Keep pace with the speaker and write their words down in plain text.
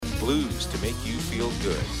blues to make you feel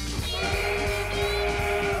good.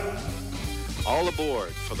 All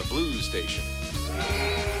aboard for the Blues Station.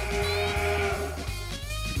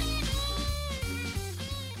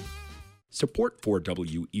 Support for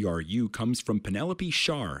WERU comes from Penelope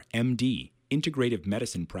Shar, MD, integrative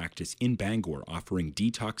medicine practice in Bangor, offering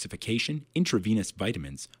detoxification, intravenous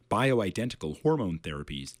vitamins, bioidentical hormone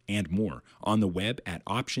therapies, and more. On the web at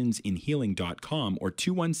optionsinhealing.com or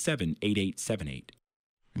 217-8878.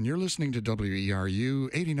 And you're listening to WERU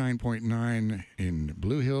 89.9 in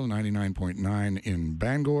Blue Hill, 99.9 in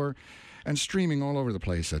Bangor, and streaming all over the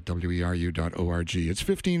place at weru.org. It's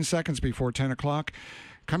 15 seconds before 10 o'clock.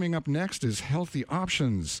 Coming up next is Healthy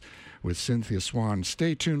Options with Cynthia Swan.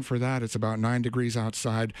 Stay tuned for that. It's about 9 degrees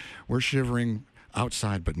outside. We're shivering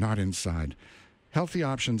outside, but not inside. Healthy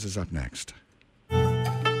Options is up next.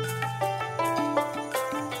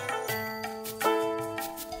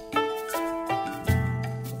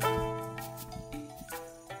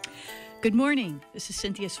 Good morning. This is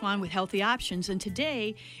Cynthia Swan with Healthy Options, and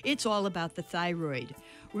today it's all about the thyroid.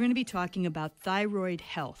 We're going to be talking about thyroid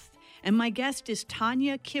health, and my guest is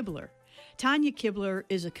Tanya Kibler. Tanya Kibler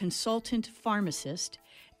is a consultant pharmacist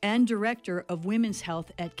and director of women's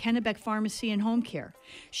health at Kennebec Pharmacy and Home Care.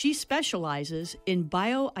 She specializes in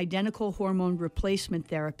bioidentical hormone replacement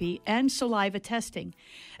therapy and saliva testing.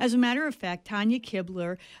 As a matter of fact, Tanya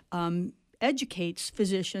Kibler educates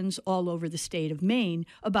physicians all over the state of Maine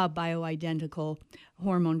about bioidentical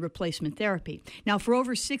hormone replacement therapy. Now, for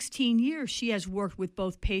over 16 years, she has worked with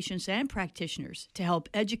both patients and practitioners to help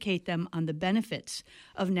educate them on the benefits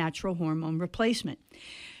of natural hormone replacement.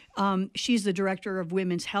 She's the director of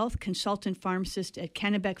women's health, consultant pharmacist at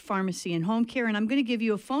Kennebec Pharmacy and Home Care, and I'm going to give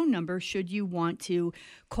you a phone number should you want to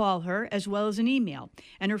call her, as well as an email.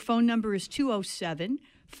 And her phone number is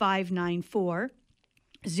 207-594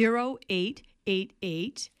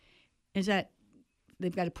 0888. Is that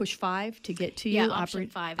they've got to push 5 to get to you? Yeah, option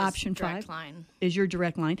 5 is option direct 5 line. Is your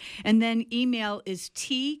direct line. And then email is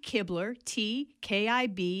tkibler,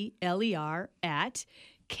 TKIBLER at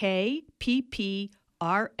kpprx.com.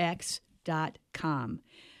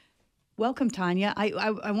 Welcome, Tanya.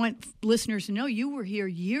 I want listeners to know you were here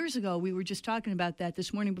years ago. We were just talking about that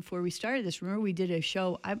this morning before we started this. Remember, we did a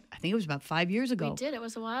show, I think it was about 5 years ago. We did. It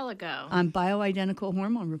was a while ago. On bioidentical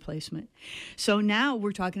hormone replacement. So now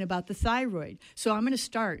we're talking about the thyroid. So I'm going to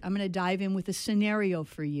start. I'm going to dive in with a scenario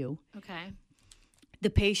for you. Okay.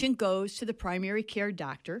 The patient goes to the primary care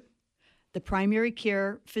doctor. The primary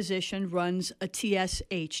care physician runs a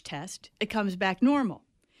TSH test. It comes back normal.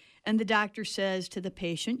 And the doctor says to the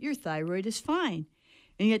patient, your thyroid is fine.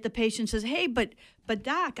 And yet the patient says, hey, but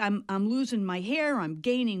doc, I'm losing my hair, I'm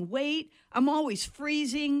gaining weight, I'm always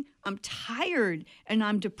freezing, I'm tired, and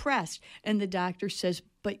I'm depressed. And the doctor says,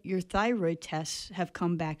 but your thyroid tests have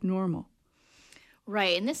come back normal.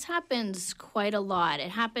 Right, and this happens quite a lot.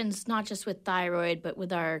 It happens not just with thyroid, but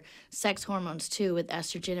with our sex hormones too, with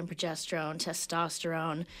estrogen and progesterone,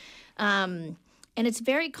 testosterone. And it's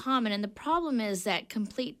very common, and the problem is that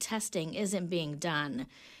complete testing isn't being done.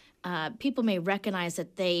 People may recognize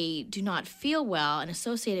that they do not feel well and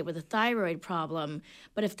associate it with a thyroid problem,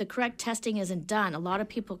 but if the correct testing isn't done, a lot of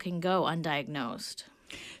people can go undiagnosed.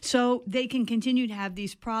 So they can continue to have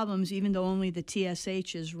these problems even though only the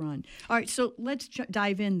TSH is run. All right, so let's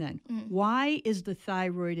dive in then. Why is the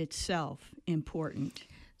thyroid itself important?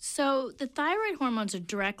 So the thyroid hormones are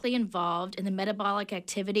directly involved in the metabolic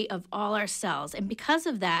activity of all our cells. And because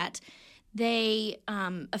of that, they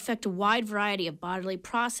affect a wide variety of bodily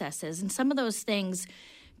processes. And some of those things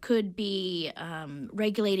could be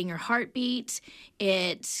regulating your heartbeat.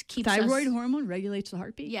 It keeps Thyroid hormone regulates the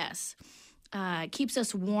heartbeat? Yes. Keeps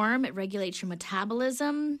us warm. It regulates your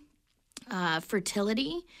metabolism,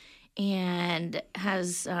 fertility, and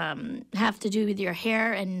has have to do with your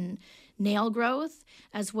hair and nail growth,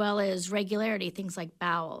 as well as regularity, things like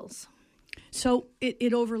bowels. So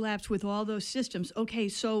it overlaps with all those systems. Okay,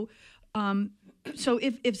 so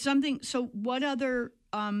if something, so what other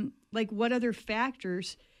what other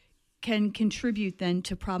factors can contribute then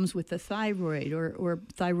to problems with the thyroid or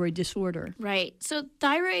thyroid disorder? Right. So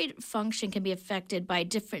thyroid function can be affected by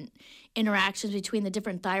different interactions between the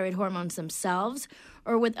different thyroid hormones themselves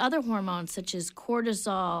or with other hormones such as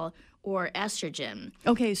cortisol or estrogen.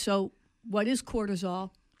 Okay, so what is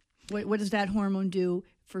cortisol? What does that hormone do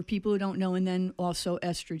for people who don't know? And then also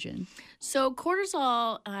estrogen. So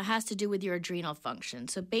cortisol has to do with your adrenal function.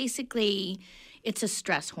 So basically, it's a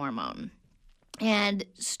stress hormone. And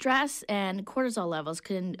stress and cortisol levels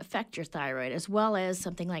can affect your thyroid as well as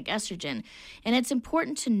something like estrogen. And it's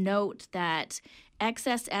important to note that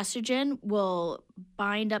excess estrogen will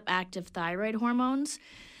bind up active thyroid hormones.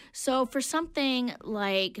 So for something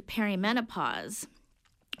like perimenopause,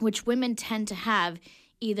 which women tend to have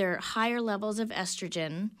either higher levels of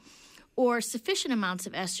estrogen or sufficient amounts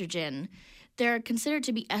of estrogen, they're considered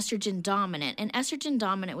to be estrogen dominant. And estrogen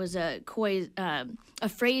dominant was a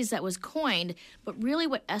phrase that was coined, but really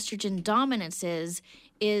what estrogen dominance is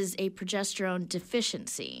a progesterone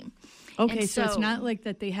deficiency. Okay, so it's not like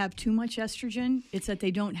that they have too much estrogen. It's that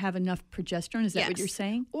they don't have enough progesterone. Is that what you're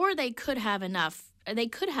saying? Or they could have enough. They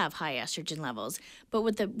could have high estrogen levels. But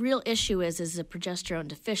what the real issue is a progesterone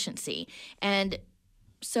deficiency. And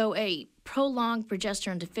so a prolonged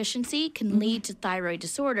progesterone deficiency can lead to thyroid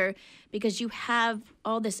disorder because you have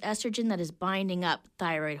all this estrogen that is binding up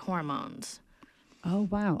thyroid hormones. Oh,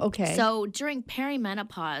 wow. Okay. So during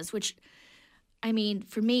perimenopause, which, I mean,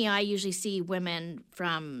 for me, I usually see women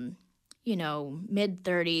from,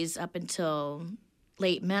 mid-30s up until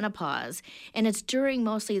late menopause. And it's during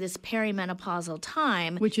mostly this perimenopausal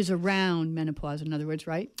time. Which is around menopause, in other words,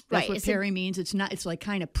 right? That's what peri means. It's like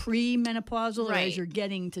kind of pre-menopausal, or as you're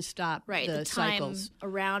getting to stop the cycles. Time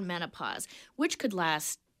around menopause, which could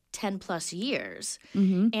last 10 plus years.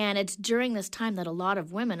 Mm-hmm. And it's during this time that a lot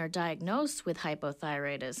of women are diagnosed with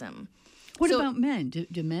hypothyroidism. What about men?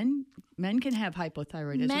 Do men can have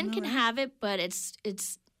hypothyroidism? Men can have it, but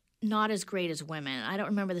it's not as great as women. I don't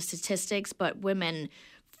remember the statistics, but women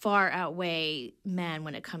far outweigh men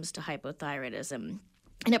when it comes to hypothyroidism.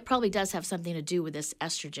 And it probably does have something to do with this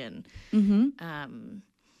estrogen. Mm-hmm.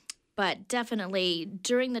 But definitely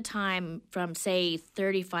during the time from, say,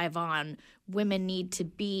 35 on, women need to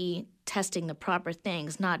be testing the proper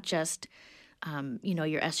things, not just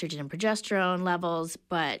your estrogen and progesterone levels,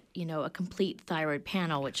 but, a complete thyroid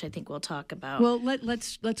panel, which I think we'll talk about. Well,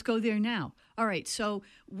 let's go there now. All right, so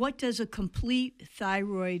what does a complete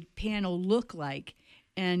thyroid panel look like?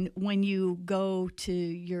 And when you go to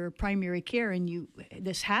your primary care and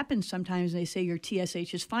this happens sometimes, they say your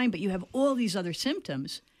TSH is fine, but you have all these other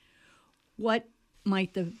symptoms, what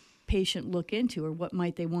might the patient look into, or what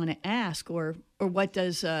might they want to ask, or what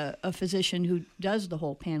does a physician who does the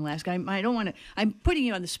whole panel ask? I don't want to. I'm putting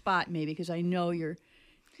you on the spot, maybe, because I know you're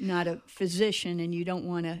not a physician, and you don't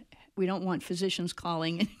want to. We don't want physicians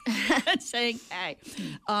calling and saying, "Hey,"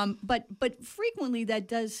 but frequently that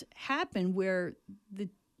does happen, where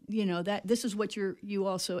that this is what you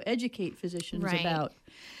also educate physicians about.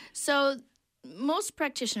 So most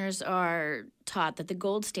practitioners are taught that the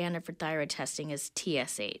gold standard for thyroid testing is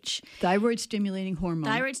TSH. Thyroid stimulating hormone.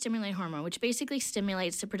 Thyroid stimulating hormone, which basically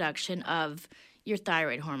stimulates the production of your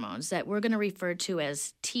thyroid hormones that we're going to refer to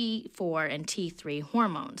as T4 and T3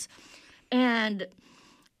 hormones. And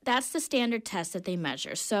that's the standard test that they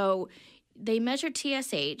measure. So they measure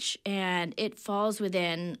TSH, and it falls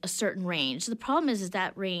within a certain range. The problem is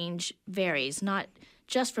that range varies, not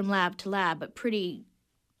just from lab to lab, but pretty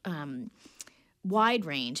wide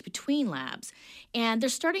range between labs. And they're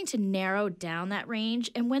starting to narrow down that range.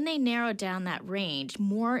 And when they narrow down that range,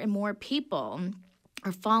 more and more people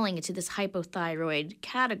are falling into this hypothyroid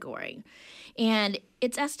category. And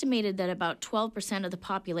it's estimated that about 12% of the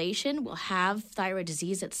population will have thyroid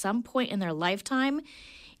disease at some point in their lifetime.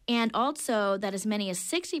 And also that as many as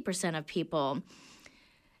 60% of people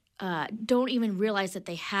don't even realize that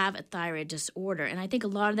they have a thyroid disorder. And I think a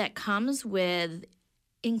lot of that comes with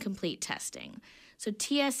incomplete testing. So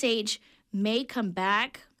TSH may come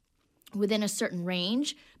back within a certain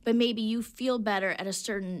range, but maybe you feel better at a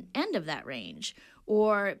certain end of that range.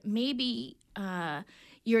 Or maybe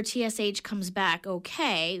your TSH comes back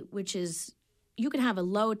okay, which is you can have a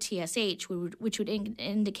low TSH, which would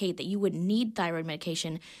indicate that you wouldn't need thyroid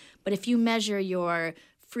medication. But if you measure your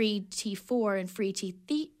free T4 and free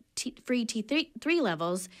T3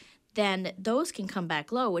 levels, then those can come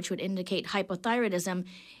back low, which would indicate hypothyroidism.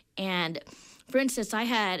 And for instance, I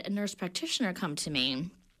had a nurse practitioner come to me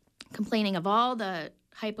complaining of all the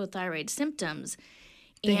hypothyroid symptoms.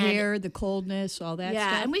 The hair, the coldness, all that stuff.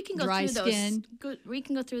 Yeah, and we can go Dry through skin. those. We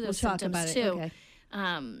can go through those We'll symptoms talk about too. It.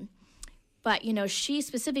 Okay. But she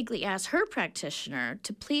specifically asked her practitioner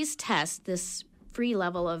to please test this free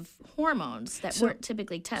level of hormones that weren't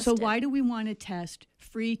typically tested. So why do we want to test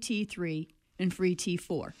free T3 and free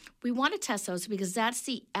T4? We want to test those because that's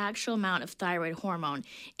the actual amount of thyroid hormone.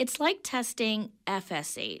 It's like testing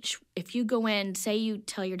FSH. If you go in, say you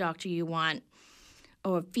tell your doctor you want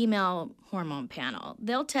a female hormone panel,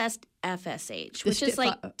 they'll test FSH, which is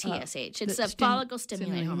like TSH. It's a follicle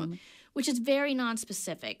stimulating hormone, which is very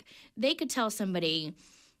nonspecific. They could tell somebody,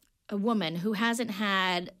 a woman who hasn't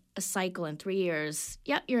had a cycle in 3 years,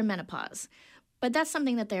 yep, you're in menopause. But that's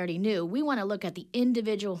something that they already knew. We want to look at the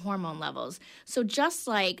individual hormone levels. So just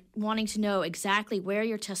like wanting to know exactly where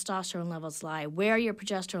your testosterone levels lie, where your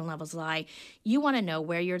progesterone levels lie, you want to know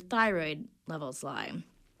where your thyroid levels lie.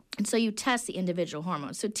 And so you test the individual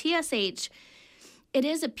hormones. So TSH, it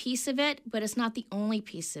is a piece of it, but it's not the only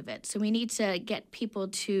piece of it. So we need to get people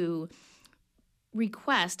to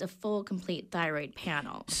request a full, complete thyroid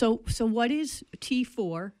panel. So what is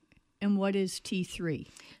T4 and what is T3?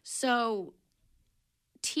 So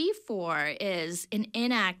T4 is an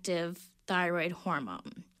inactive thyroid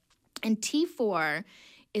hormone, and T4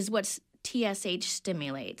 is what TSH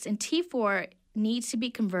stimulates. And T4 needs to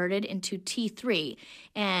be converted into T3,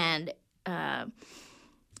 and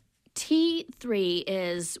T3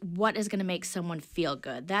 is what is going to make someone feel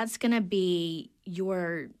good. That's going to be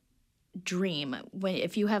your dream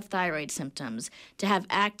if you have thyroid symptoms, to have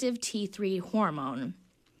active T3 hormone.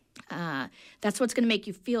 That's what's going to make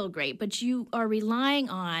you feel great. But you are relying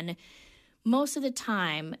on, most of the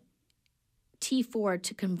time, T4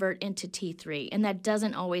 to convert into T3, and that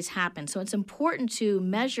doesn't always happen. So it's important to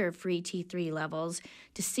measure free T3 levels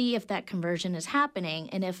to see if that conversion is happening,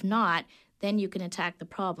 and if not, then you can attack the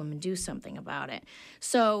problem and do something about it.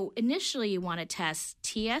 So initially you want to test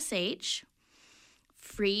TSH,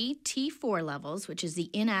 free T4 levels, which is the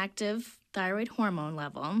inactive thyroid hormone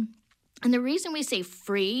level. And the reason we say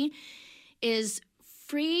free is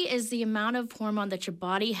the amount of hormone that your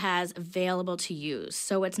body has available to use.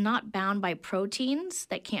 So it's not bound by proteins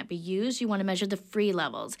that can't be used. You want to measure the free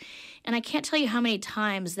levels. And I can't tell you how many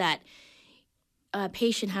times that a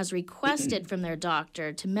patient has requested from their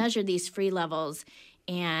doctor to measure these free levels,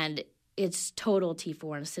 and it's total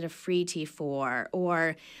T4 instead of free T4.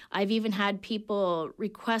 Or I've even had people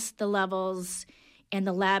request the levels and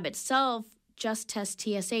the lab itself just test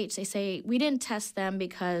TSH. They say, we didn't test them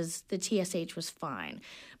because the TSH was fine.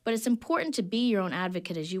 But it's important to be your own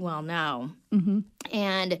advocate, as you well know,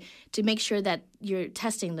 and to make sure that you're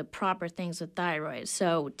testing the proper things with thyroid.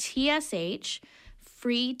 So TSH,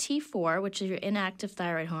 free T4, which is your inactive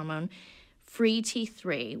thyroid hormone, free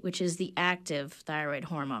T3, which is the active thyroid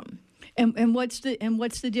hormone. And what's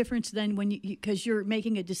the difference then when because you're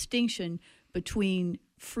making a distinction between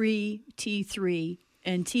free T3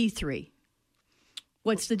 and T3?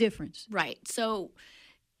 What's the difference? Right. So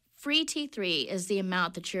free T3 is the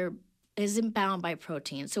amount that isn't bound by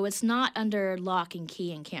protein. So it's not under lock and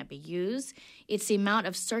key and can't be used. It's the amount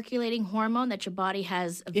of circulating hormone that your body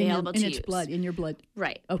has available to use. In your blood.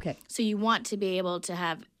 Right. Okay. So you want to be able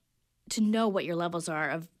to know what your levels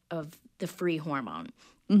are of the free hormone.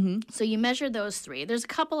 So you measure those three. There's a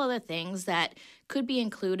couple other things that could be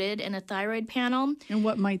included in a thyroid panel. And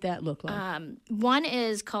what might that look like? One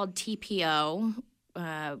is called TPO.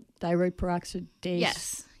 Thyroid peroxidase?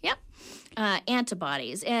 Yes. Yep.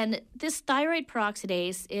 Antibodies. And this thyroid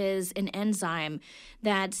peroxidase is an enzyme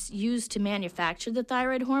that's used to manufacture the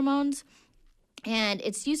thyroid hormones. And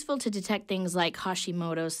it's useful to detect things like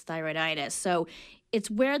Hashimoto's thyroiditis. So it's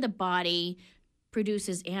where the body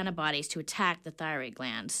produces antibodies to attack the thyroid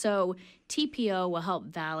gland. So TPO will help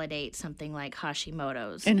validate something like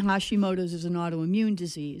Hashimoto's. And Hashimoto's is an autoimmune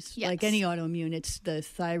disease. Yes. Like any autoimmune, it's the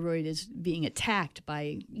thyroid is being attacked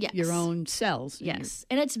by your own cells. Yes,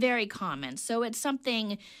 and it's very common. So it's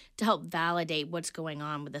something to help validate what's going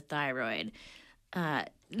on with the thyroid. And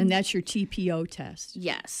that's your TPO test.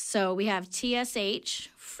 Yes. So we have TSH,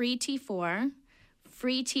 free T4,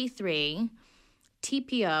 free T3,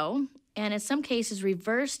 TPO, and in some cases,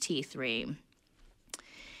 reverse T3.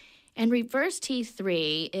 And reverse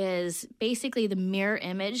T3 is basically the mirror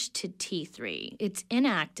image to T3. It's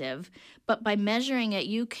inactive, but by measuring it,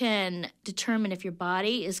 you can determine if your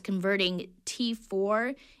body is converting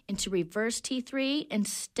T4 into reverse T3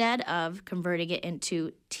 instead of converting it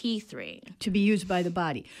into T3. To be used by the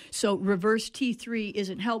body. So reverse T3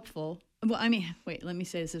 isn't helpful. Well, I mean, wait, let me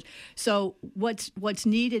say this. So what's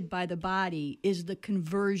needed by the body is the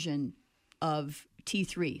conversion of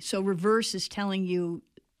T3. So reverse is telling you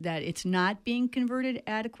that it's not being converted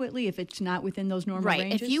adequately if it's not within those normal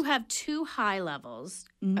ranges? If you have too high levels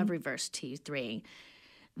of reverse T3,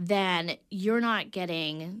 then you're not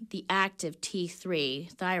getting the active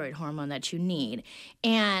T3 thyroid hormone that you need.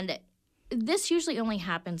 And this usually only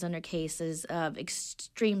happens under cases of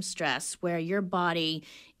extreme stress where your body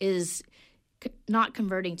is not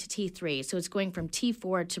converting to T3. So it's going from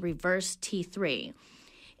T4 to reverse T3.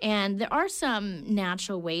 And there are some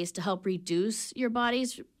natural ways to help reduce your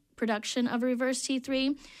body's production of reverse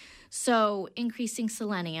T3. So increasing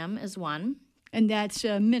selenium is one. And that's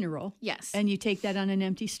a mineral. Yes. And you take that on an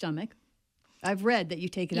empty stomach. I've read that you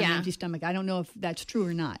take it on an empty stomach. I don't know if that's true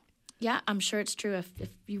or not. Yeah, I'm sure it's true if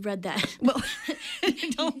you read that. Well,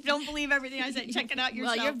 don't believe everything I said. Check it out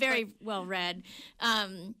yourself. Well, you're very well read.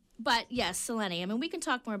 But yes, selenium. And we can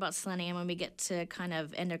talk more about selenium when we get to kind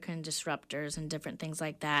of endocrine disruptors and different things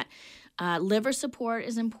like that. Liver support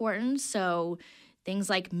is important. So things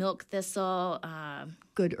like milk thistle.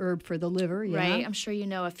 Good herb for the liver, yeah. Right. I'm sure you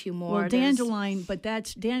know a few more. Well, dandelion, but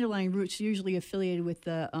that's dandelion roots usually affiliated with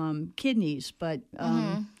the kidneys. But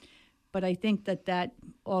I think that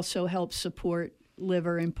also helps support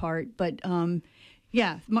liver in part. But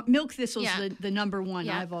milk thistle's the number one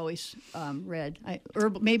I've always read.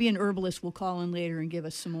 Maybe an herbalist will call in later and give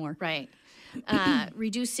us some more. Right.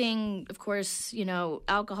 Reducing, of course,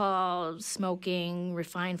 alcohol, smoking,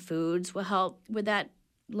 refined foods will help with that,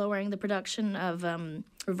 lowering the production of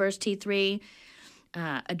reverse T3.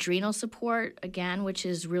 Adrenal support, again, which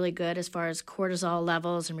is really good as far as cortisol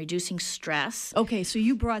levels and reducing stress. Okay, so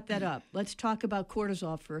you brought that up. Let's talk about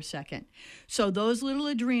cortisol for a second. So those little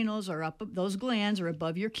adrenals are up, those glands are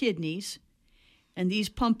above your kidneys, and these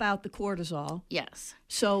pump out the cortisol. Yes.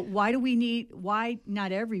 So why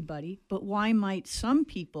not everybody, but why might some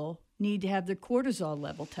people need to have their cortisol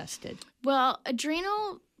level tested? Well,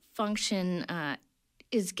 adrenal function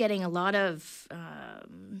is getting a lot of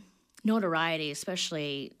notoriety,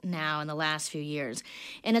 especially now in the last few years.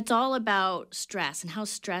 And it's all about stress and how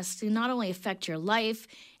stress can not only affect your life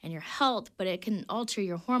and your health, but it can alter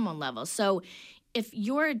your hormone levels. So if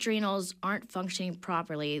your adrenals aren't functioning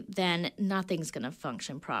properly, then nothing's going to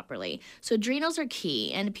function properly. So adrenals are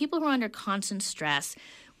key, and people who are under constant stress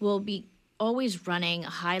will be always running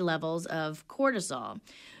high levels of cortisol,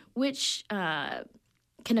 which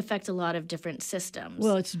can affect a lot of different systems.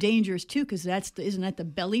 Well, it's dangerous too, because isn't that the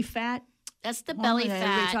belly fat? That's the belly fat.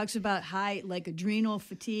 Everybody talks about high, like adrenal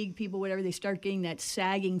fatigue. People, whatever, they start getting that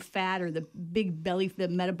sagging fat or the big belly, the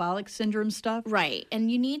metabolic syndrome stuff. Right,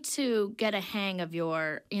 and you need to get a hang of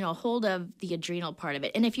hold of the adrenal part of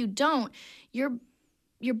it. And if you don't, your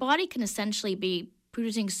body can essentially be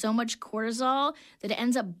producing so much cortisol that it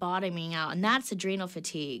ends up bottoming out. And that's adrenal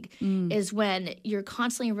fatigue, is when you're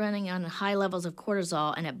constantly running on high levels of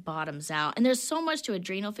cortisol and it bottoms out. And there's so much to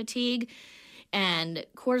adrenal fatigue and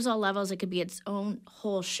cortisol levels. It could be its own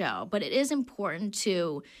whole show. But it is important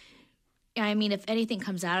to, if anything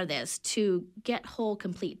comes out of this, to get whole,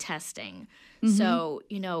 complete testing. Mm-hmm. So,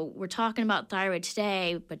 we're talking about thyroid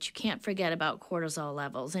today, but you can't forget about cortisol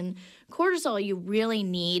levels. And cortisol, you really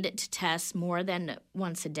need to test more than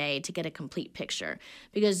once a day to get a complete picture,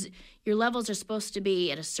 because your levels are supposed to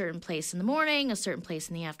be at a certain place in the morning, a certain place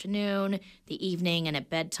in the afternoon, the evening, and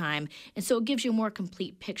at bedtime. And so it gives you a more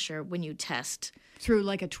complete picture when you test. Through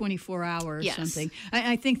like a 24-hour or something.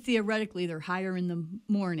 I think theoretically they're higher in the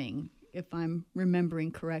morning, if I'm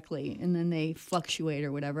remembering correctly, and then they fluctuate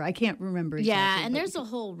or whatever. I can't remember exactly. Yeah, and there's a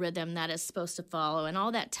whole rhythm that is supposed to follow, and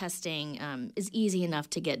all that testing is easy enough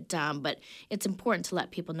to get done, but it's important to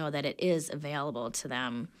let people know that it is available to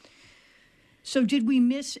them. So did we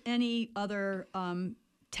miss any other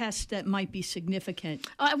tests that might be significant?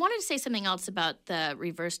 Oh, I wanted to say something else about the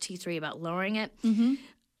reverse T3, about lowering it. Mm-hmm.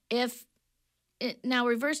 Now,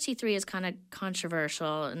 reverse T3 is kind of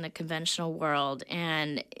controversial in the conventional world,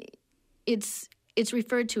 and it's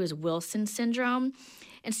referred to as Wilson syndrome.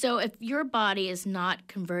 And so if your body is not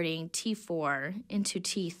converting T4 into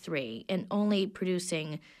T3 and only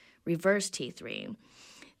producing reverse T3,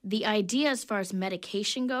 the idea as far as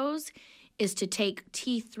medication goes is to take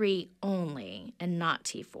T3 only and not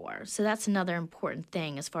T4. So that's another important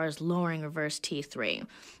thing as far as lowering reverse T3.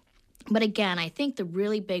 But again, I think the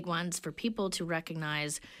really big ones for people to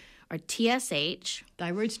recognize are TSH,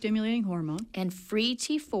 thyroid stimulating hormone, and free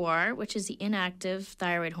T4, which is the inactive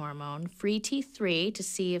thyroid hormone, free T3 to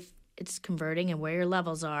see if it's converting and where your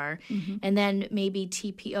levels are, and then maybe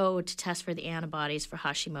TPO to test for the antibodies for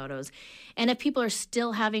Hashimoto's. And if people are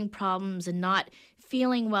still having problems and not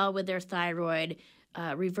feeling well with their thyroid,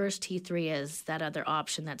 reverse T3 is that other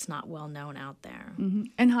option that's not well known out there. Mm-hmm.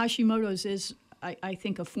 And Hashimoto's is, I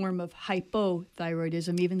think, a form of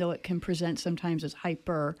hypothyroidism, even though it can present sometimes as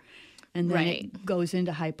hyper. And then it goes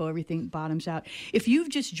into hypo, everything bottoms out. If you've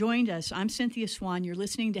just joined us, I'm Cynthia Swan. You're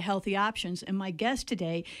listening to Healthy Options, and my guest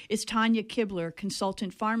today is Tanya Kibler,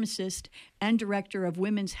 consultant pharmacist and director of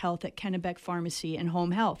women's health at Kennebec Pharmacy and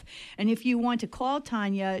Home Health. And if you want to call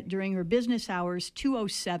Tanya during her business hours,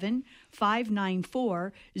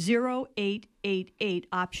 207-594-0888,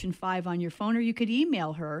 option 5 on your phone, or you could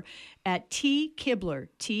email her at tkibler,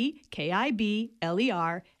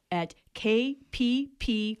 T-K-I-B-L-E-R, at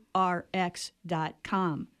kpprx.com.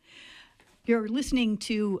 You're listening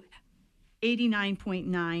to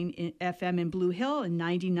 89.9 in FM in Blue Hill and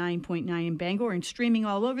 99.9 in Bangor, and streaming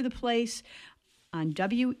all over the place on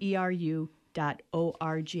WERU.org.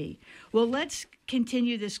 Well, let's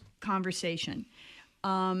continue this conversation.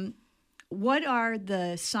 What are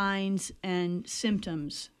the signs and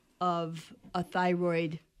symptoms of a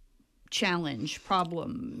thyroid challenge,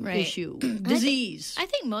 problem, issue, disease? I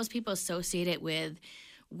think most people associate it with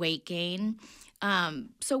weight gain.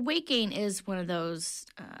 So weight gain is one of those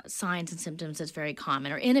signs and symptoms that's very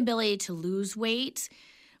common, or inability to lose weight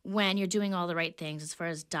when you're doing all the right things as far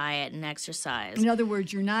as diet and exercise. In other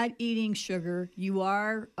words, you're not eating sugar. You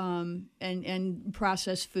are and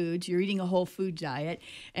processed foods. You're eating a whole food diet,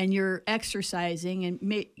 and you're exercising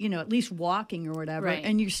and at least walking or whatever. Right.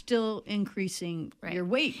 And you're still increasing your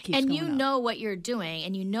weight. Keeps and going you up. know what you're doing,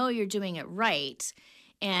 and you know you're doing it right.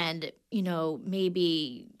 And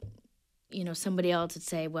maybe somebody else would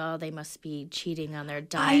say, well, they must be cheating on their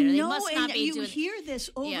diet. I or they know, must not and be you doing... hear this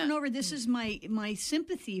over and over. This is my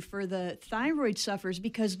sympathy for the thyroid sufferers,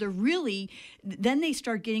 because then they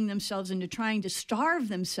start getting themselves into trying to starve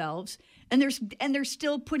themselves, and they're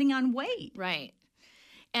still putting on weight. Right.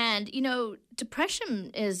 And,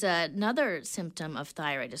 depression is another symptom of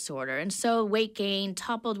thyroid disorder. And so weight gain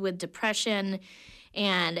coupled with depression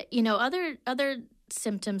and, other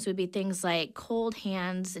symptoms would be things like cold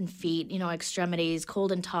hands and feet, extremities,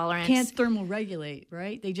 cold intolerance. Can't thermal regulate,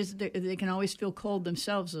 right? They can always feel cold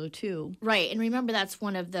themselves, though, too. Right. And remember, that's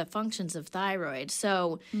one of the functions of thyroid.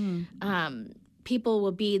 So people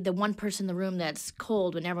will be the one person in the room that's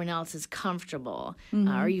cold when everyone else is comfortable.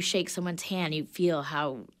 Or you shake someone's hand, you feel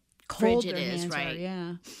how Cold frigid their it is, hands right? are,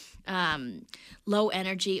 yeah. Low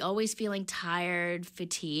energy, always feeling tired,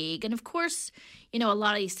 fatigue. And of course, a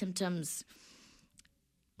lot of these symptoms,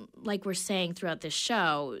 like we're saying throughout this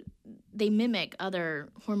show, they mimic other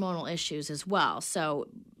hormonal issues as well. So,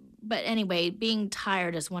 but anyway, being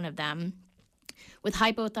tired is one of them. With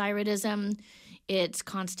hypothyroidism, it's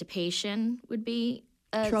constipation would be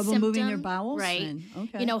a Trouble symptom, moving their bowels? right? Then.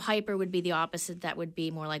 Okay. Hyper would be the opposite. That would be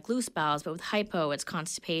more like loose bowels. But with hypo, it's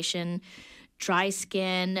constipation, dry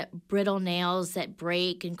skin, brittle nails that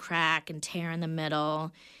break and crack and tear in the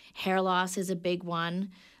middle. Hair loss is a big one.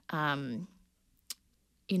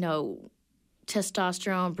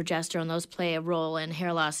 Testosterone, progesterone, those play a role in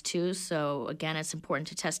hair loss too. So again, it's important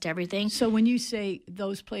to test everything. So when you say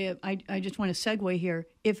those play, I just want to segue here.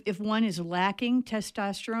 If one is lacking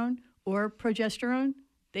testosterone or progesterone,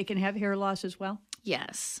 they can have hair loss as well?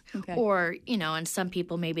 Yes. Okay. Or, and some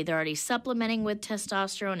people, maybe they're already supplementing with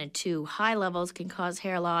testosterone, and too high levels can cause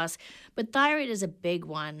hair loss. But thyroid is a big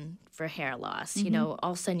one for hair loss. All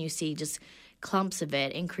of a sudden you see just clumps of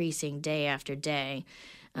it increasing day after day.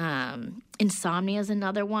 Insomnia is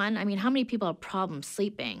another one. I mean, how many people have problems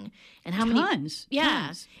sleeping? And how many? Tons.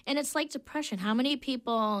 And it's like depression. How many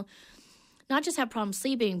people not just have problems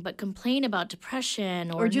sleeping, but complain about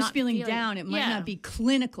depression or just not feeling down? It might not be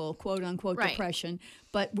clinical, quote unquote, right. depression,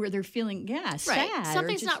 but where they're feeling, sad. Right.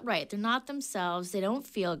 Something's not right. They're not themselves. They don't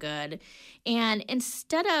feel good. And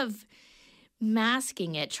instead of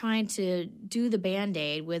masking it, trying to do the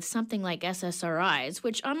Band-Aid with something like SSRIs,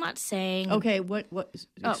 which I'm not saying... Okay, what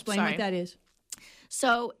explain what that is.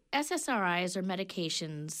 So SSRIs are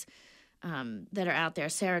medications that are out there,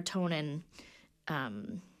 serotonin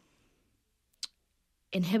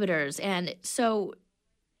inhibitors. And so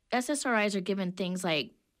SSRIs are given things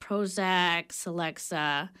like Prozac,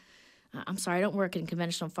 Celexa. I'm sorry, I don't work in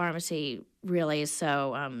conventional pharmacy really,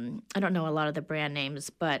 so I don't know a lot of the brand names,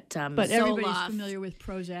 but everybody's Zoloft, familiar with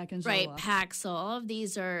Prozac and Zoloft. right? Paxil. All of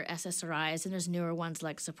these are SSRIs, and there's newer ones,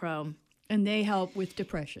 Lexapro, and they help with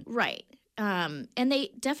depression, right? And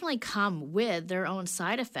they definitely come with their own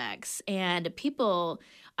side effects. And people,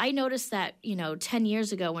 I noticed that 10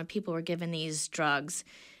 years ago when people were given these drugs,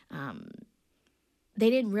 they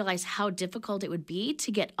didn't realize how difficult it would be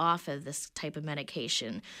to get off of this type of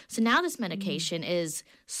medication. So now this medication is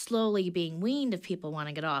slowly being weaned if people want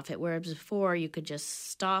to get off it, whereas before you could just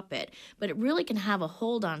stop it. But it really can have a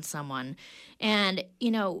hold on someone. And,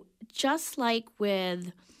 just like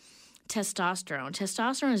with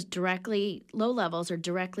testosterone is low levels are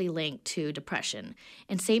directly linked to depression.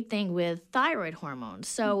 And same thing with thyroid hormones.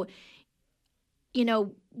 So,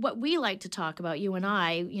 what we like to talk about, you and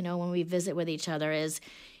I, when we visit with each other, is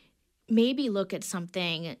maybe look at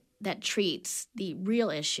something that treats the real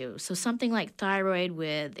issue. So something like thyroid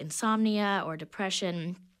with insomnia or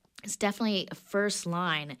depression is definitely a first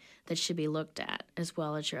line that should be looked at, as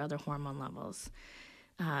well as your other hormone levels.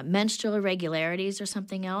 Menstrual irregularities are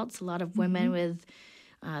something else. A lot of women with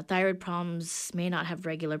thyroid problems may not have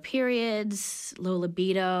regular periods, low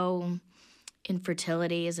libido,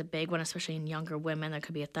 Infertility is a big one, especially in younger women. There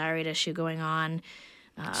could be a thyroid issue going on.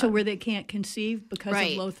 So where they can't conceive because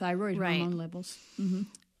Right. of low thyroid Right. hormone levels.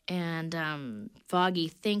 And foggy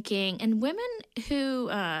thinking. And women who,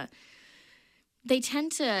 they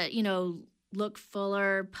tend to, look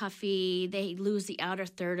fuller, puffy. They lose the outer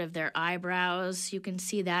third of their eyebrows. You can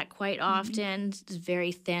see that quite often. It's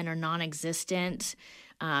very thin or non-existent.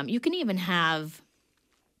 You can even have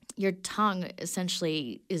your tongue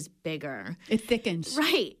essentially is bigger. It thickens.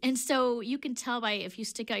 Right. And so you can tell by if you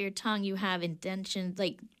stick out your tongue, you have indentation,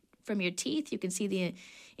 like from your teeth, you can see the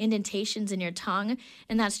indentations in your tongue.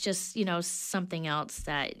 And that's just, something else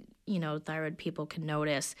that, thyroid people can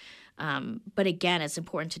notice. But again, it's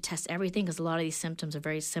important to test everything because a lot of these symptoms are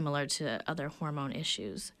very similar to other hormone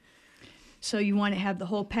issues. So you want to have the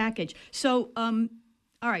whole package. So,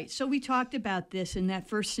 all right. So we talked about this in that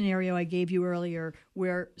first scenario I gave you earlier,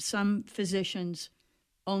 where some physicians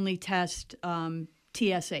only test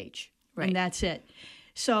TSH, Right. and that's it.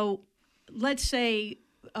 So let's say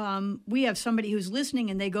we have somebody who's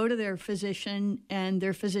listening, and they go to their physician, and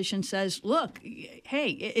their physician says, "Look, hey,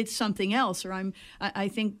 it's something else," or I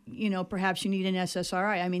think perhaps you need an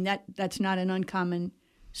SSRI. I mean that's not an uncommon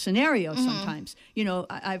scenario sometimes.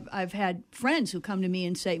 I've had friends who come to me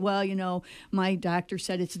and say, well, my doctor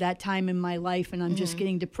said it's that time in my life and I'm just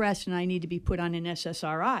getting depressed and I need to be put on an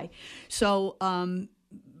SSRI. So,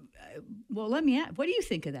 let me ask, what do you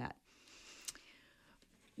think of that?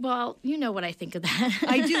 Well, you know what I think of that.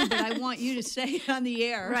 I do, but I want you to say it on the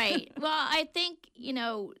air. Right. Well, I think,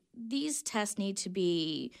 these tests need to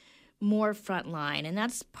be more frontline, and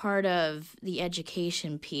that's part of the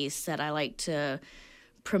education piece that I like to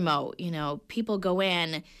promote. People go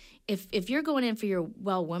in, if you're going in for your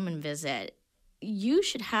well woman visit, you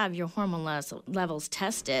should have your hormone levels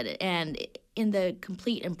tested and in the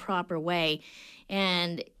complete and proper way.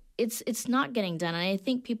 And it's not getting done. And I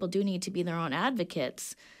think people do need to be their own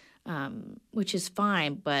advocates, which is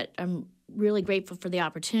fine. But I'm really grateful for the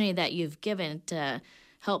opportunity that you've given to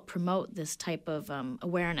help promote this type of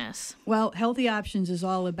awareness. Well, Healthy Options is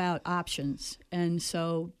all about options, and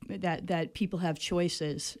so that people have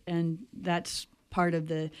choices, and that's part of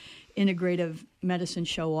the integrative medicine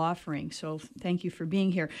show offering. So thank you for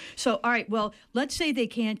being here. So, all right, well, let's say they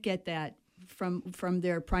can't get that from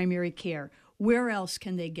their primary care. Where else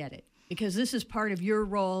can they get it? Because this is part of your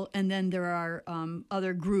role, and then there are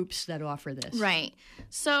other groups that offer this. Right.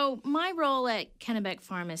 So my role at Kennebec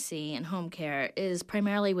Pharmacy and Home Care is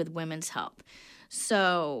primarily with women's health.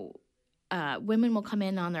 So women will come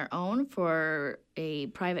in on their own for a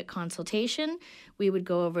private consultation. We would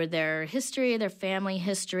go over their history, their family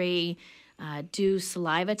history, do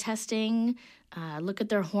saliva testing, look at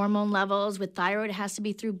their hormone levels. With thyroid, it has to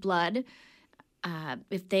be through blood.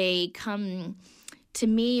 If they come to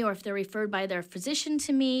me or if they're referred by their physician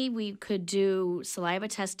to me, we could do saliva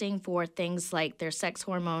testing for things like their sex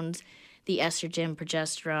hormones, the estrogen,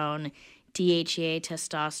 progesterone, DHEA,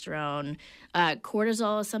 testosterone.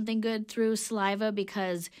 Cortisol is something good through saliva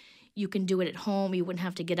because you can do it at home. You wouldn't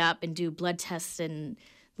have to get up and do blood tests and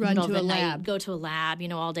Run to a night, lab. go to a lab,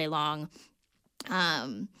 all day long.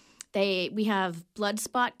 We have blood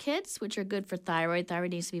spot kits, which are good for thyroid.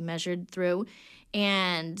 Thyroid needs to be measured through.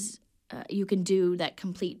 And you can do that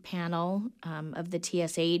complete panel of the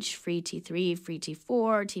TSH, free T3, free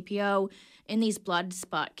T4, TPO, in these blood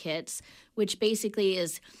spot kits, which basically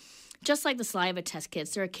is just like the saliva test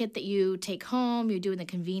kits. They're a kit that you take home, you do in the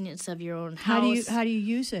convenience of your own house. How do you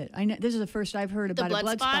use it? I know this is the first I've heard about a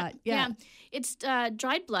blood spot. Yeah. It's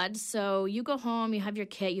dried blood. So you go home, you have your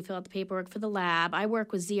kit, you fill out the paperwork for the lab. I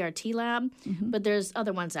work with ZRT Lab, but there's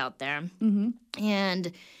other ones out there.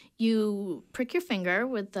 And you prick your finger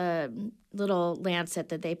with the little lancet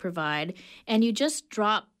that they provide, and you just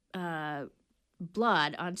drop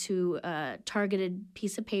blood onto a targeted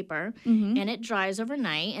piece of paper, and it dries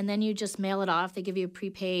overnight, and then you just mail it off. They give you a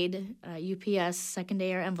prepaid UPS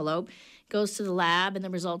second-day envelope. Goes to the lab, and the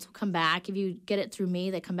results will come back. If you get it through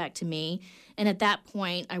me, they come back to me. And at that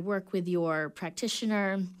point, I work with your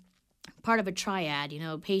practitioner, part of a triad,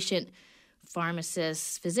 patient,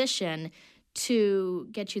 pharmacist, physician, to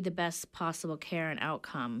get you the best possible care and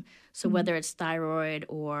outcome. So whether it's thyroid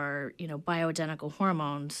or, bioidentical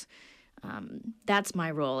hormones, that's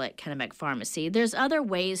my role at Kennebec Pharmacy. There's other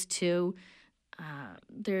ways too.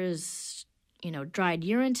 There's, dried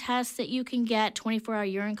urine tests that you can get, 24-hour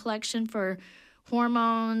urine collection for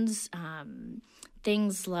hormones,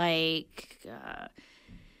 things like,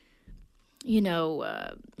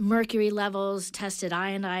 mercury levels, tested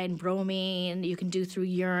iodine, bromine, you can do through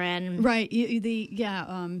urine. Right.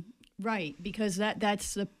 Right. Because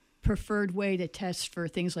that's the preferred way to test for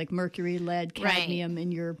things like mercury, lead, cadmium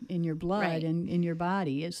in your blood and in your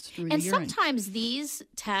body is through the urine. And sometimes these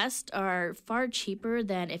tests are far cheaper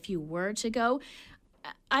than if you were to go.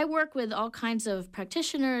 I work with all kinds of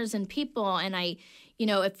practitioners and people, and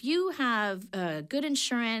if you have good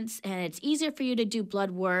insurance and it's easier for you to do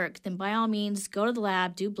blood work, then by all means, go to the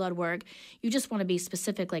lab, do blood work. You just want to be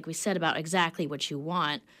specific, like we said, about exactly what you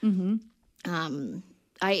want. Mm-hmm.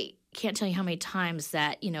 I can't tell you how many times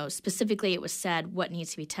that, specifically it was said what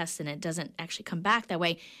needs to be tested, and it doesn't actually come back that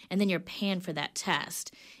way, and then you're paying for that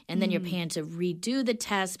test. And then you're paying to redo the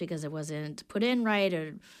test because it wasn't put in right.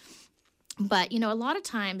 But, a lot of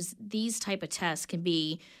times these type of tests can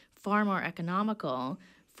be far more economical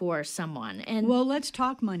for someone. And well, let's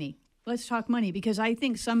talk money. Let's talk money, because I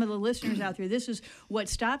think some of the listeners out there, this is what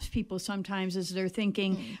stops people sometimes is they're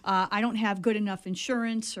thinking, I don't have good enough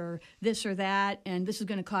insurance or this or that, and this is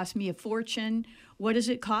going to cost me a fortune. What does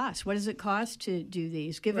it cost? What does it cost to do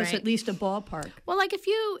these? Give us at least a ballpark. Well, like if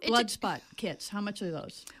you... Blood spot kits, how much are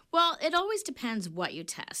those? Well, it always depends what you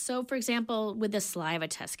test. So, for example, with the saliva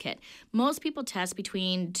test kit, most people test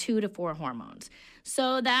between 2 to 4 hormones.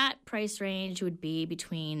 So that price range would be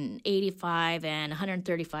between $85 and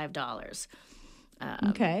 $135.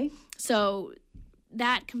 Okay. So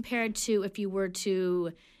that compared to if you were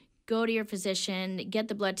to go to your physician, get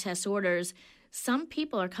the blood test orders, some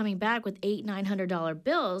people are coming back with $800-900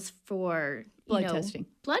 bills for blood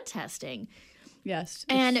testing. Yes.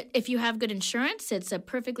 And if you have good insurance, it's a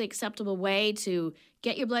perfectly acceptable way to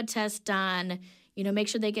get your blood test done, make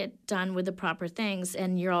sure they get done with the proper things,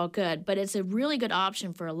 and you're all good. But it's a really good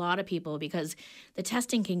option for a lot of people because the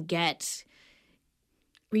testing can get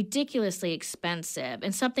ridiculously expensive.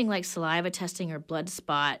 And something like saliva testing or blood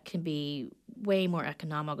spot can be way more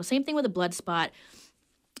economical. Same thing with a blood spot.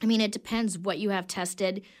 I mean, it depends what you have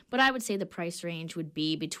tested, but I would say the price range would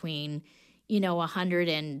be between $100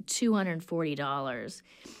 and $240.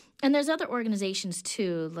 And there's other organizations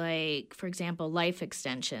too, like, for example, Life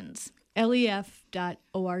Extensions.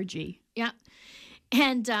 LEF.org. Yeah.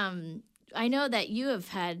 And I know that you have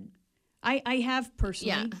had... I have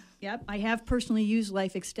personally. Yeah. Yep. I have personally used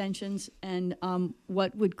Life Extensions, and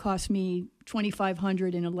what would cost me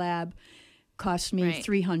 $2,500 in a lab cost me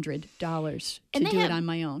 $300 to do it on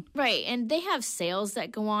my own. Right. And they have sales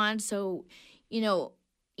that go on. So,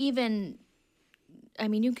 even... I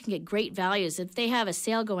mean, you can get great values. If they have a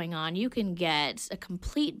sale going on, you can get a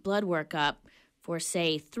complete blood workup for,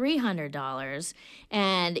 say, $300,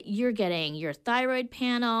 and you're getting your thyroid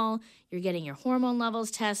panel, you're getting your hormone levels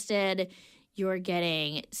tested, you're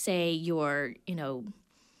getting, say, your,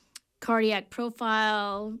 cardiac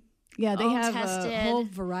profile. Yeah, they have tested. A whole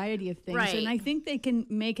variety of things. Right. And I think they can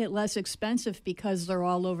make it less expensive because they're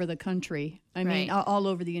all over the country. I mean, all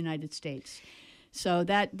over the United States. So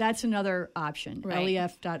that's another option,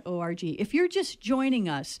 LEF.org. If you're just joining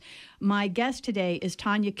us, my guest today is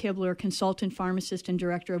Tanya Kibler, consultant pharmacist and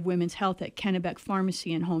director of women's health at Kennebec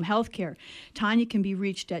Pharmacy and Home Healthcare. Tanya can be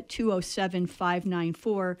reached at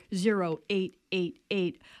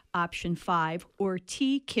 207-594-0888, option 5, or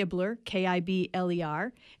T Kibler,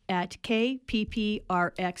 Kibler, at kpprx.com.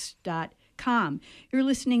 You're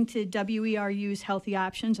listening to WERU's Healthy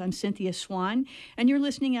Options. I'm Cynthia Swan, and you're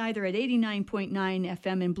listening either at 89.9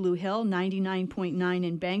 FM in Blue Hill, 99.9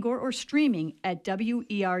 in Bangor, or streaming at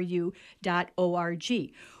weru.org.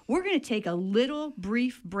 We're going to take a little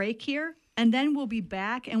brief break here, and then we'll be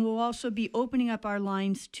back, and we'll also be opening up our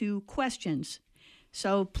lines to questions.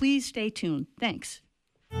 So please stay tuned. Thanks.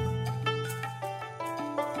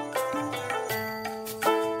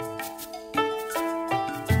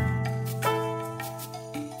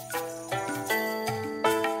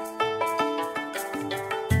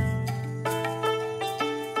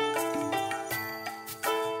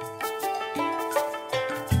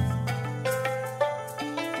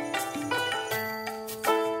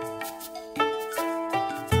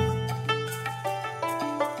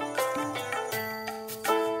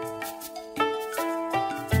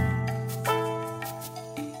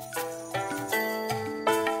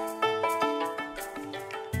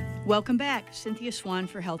 Welcome back. Cynthia Swan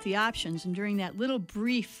for Healthy Options. And during that little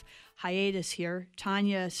brief hiatus here,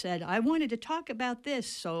 Tanya said, I wanted to talk about this,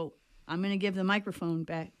 so I'm going to give the microphone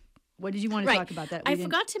back. What did you want to talk about? That I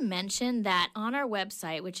forgot to mention that on our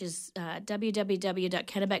website, which is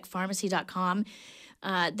www.kennebecpharmacy.com,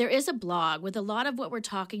 there is a blog with a lot of what we're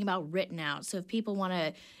talking about written out. So if people want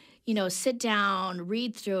to sit down,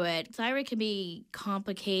 read through it. Thyroid can be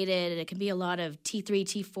complicated. It can be a lot of T3,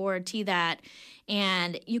 T4, T that.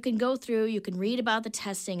 And you can go through, you can read about the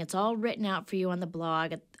testing. It's all written out for you on the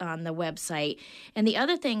blog, on the website. And the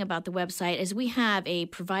other thing about the website is we have a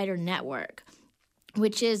provider network,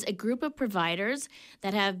 which is a group of providers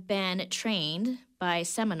that have been trained by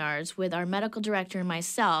seminars with our medical director and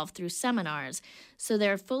myself through seminars. So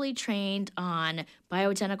they're fully trained on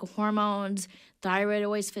bioidentical hormones. Thyroid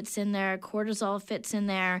always fits in there. Cortisol fits in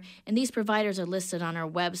there. And these providers are listed on our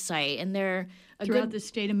website. And they're throughout the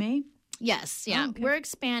state of Maine? Yes, yeah. Oh, okay. We're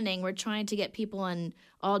expanding. We're trying to get people in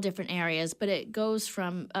all different areas. But it goes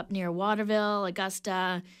from up near Waterville,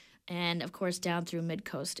 Augusta, and, of course, down through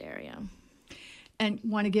Mid-Coast area. And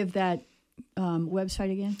want to give that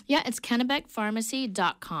website again? Yeah, it's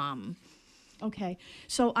KennebecPharmacy.com. Okay.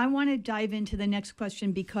 So I want to dive into the next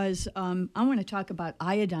question because I want to talk about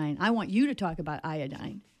iodine. I want you to talk about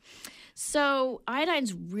iodine. So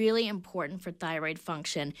iodine's really important for thyroid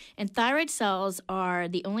function, and thyroid cells are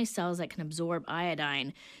the only cells that can absorb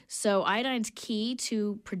iodine. So iodine's key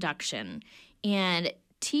to production, and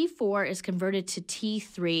T4 is converted to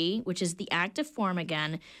T3, which is the active form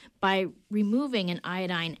again, by removing an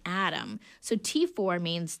iodine atom. So T4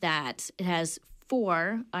 means that it has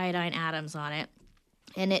 4 iodine atoms on it,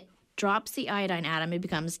 and it drops the iodine atom, it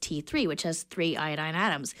becomes T3, which has 3 iodine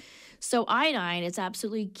atoms. So iodine is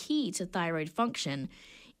absolutely key to thyroid function.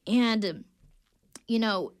 And,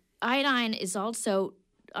 iodine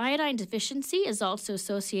deficiency is also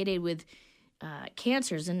associated with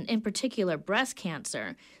cancers, and in particular breast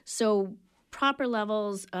cancer. So proper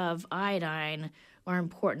levels of iodine are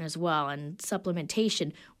important as well, and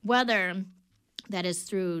supplementation, whether that is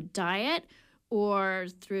through diet or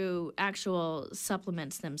through actual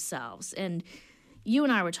supplements themselves. And you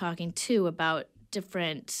and I were talking, too, about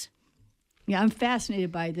different... Yeah, I'm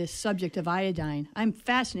fascinated by this subject of iodine. I'm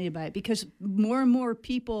fascinated by it because more and more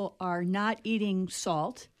people are not eating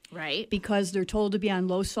salt. Right. Because they're told to be on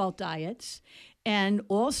low-salt diets. And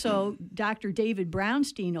also, Dr. David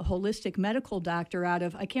Brownstein, a holistic medical doctor out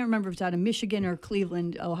of, I can't remember if it's out of Michigan or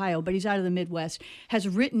Cleveland, Ohio, but he's out of the Midwest, has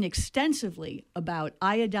written extensively about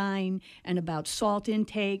iodine and about salt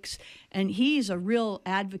intakes. And he's a real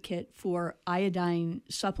advocate for iodine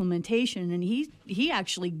supplementation. And he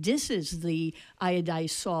actually disses the iodized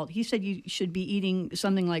salt. He said you should be eating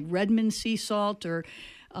something like Redmond sea salt or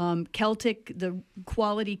the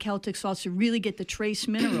quality Celtic salts to really get the trace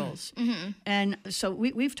minerals. Mm-hmm. And so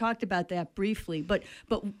we've talked about that briefly, but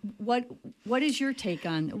what is your take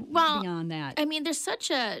on beyond that? I mean, there's such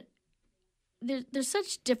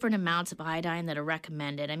different amounts of iodine that are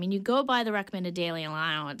recommended. I mean, you go by the recommended daily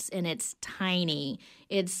allowance and it's tiny.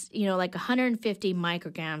 It's, like 150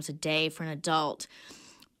 micrograms a day for an adult.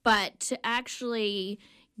 But to actually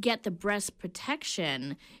get the breast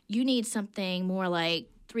protection, you need something more like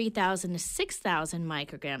 3,000 to 6,000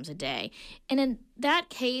 micrograms a day. And in that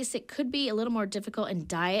case, it could be a little more difficult in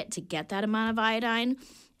diet to get that amount of iodine.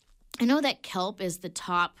 I know that kelp is the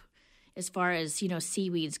top as far as,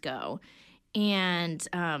 seaweeds go. And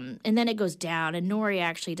then it goes down, and nori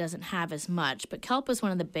actually doesn't have as much. But kelp is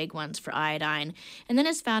one of the big ones for iodine. And then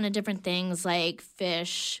it's found in different things like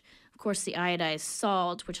fish, of course, the iodized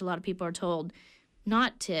salt, which a lot of people are told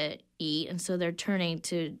not to eat, and so they're turning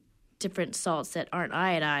to different salts that aren't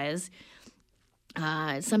iodized.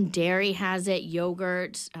 Some dairy has it,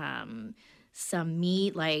 yogurt, some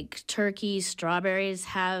meat like turkey, strawberries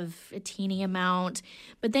have a teeny amount.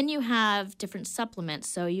 But then you have different supplements,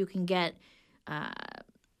 so you can get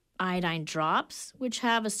iodine drops, which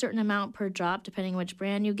have a certain amount per drop depending which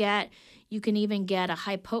brand you get. You can even get a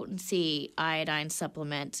high-potency iodine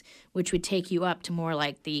supplement, which would take you up to more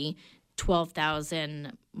like the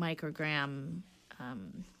 12,000 microgram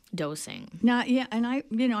dosing. Now, yeah, and I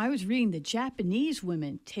was reading the Japanese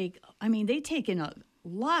women take in a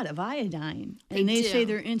lot of iodine, and they say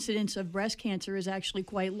their incidence of breast cancer is actually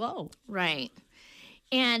quite low. Right.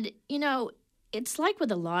 And, it's like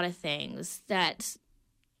with a lot of things that,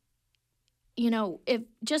 if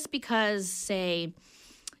just because, say,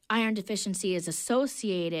 iron deficiency is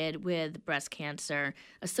associated with breast cancer,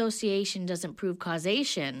 association doesn't prove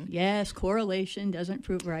causation. Yes, correlation doesn't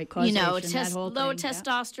prove causation. Low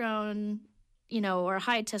testosterone, or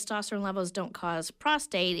high testosterone levels don't cause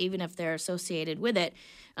prostate, even if they're associated with it.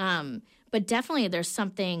 But definitely there's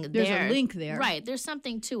something there. There's a link there. Right, there's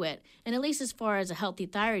something to it. And at least as far as a healthy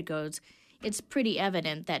thyroid goes, it's pretty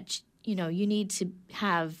evident that, you need to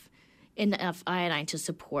have enough iodine to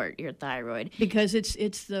support your thyroid, because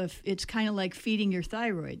it's kind of like feeding your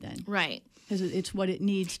thyroid then. Right. because it's what it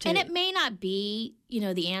needs to. And it may not be,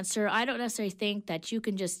 the answer. I don't necessarily think that you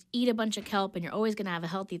can just eat a bunch of kelp and you're always going to have a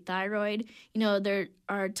healthy thyroid. There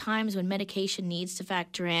are times when medication needs to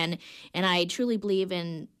factor in, and I truly believe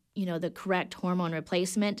in, the correct hormone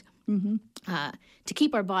replacement. To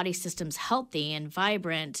keep our body systems healthy and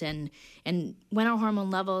vibrant, and when our hormone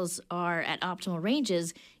levels are at optimal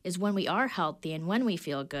ranges is when we are healthy and when we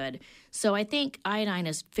feel good. So I think iodine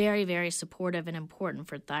is very, very supportive and important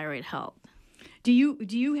for thyroid health. Do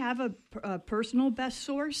you have a personal best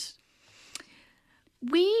source?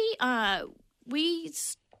 We do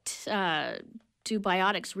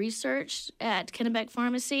biotics research at Kennebec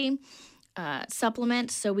Pharmacy.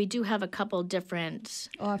 Supplements, so we do have a couple different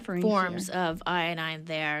forms of iodine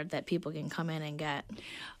there that people can come in and get.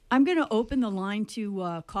 I'm going to open the line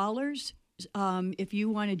to callers. If you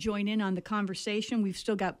want to join in on the conversation, we've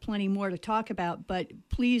still got plenty more to talk about, but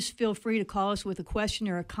please feel free to call us with a question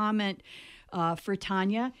or a comment for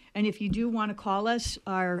Tanya. And if you do want to call us,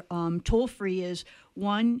 our toll-free is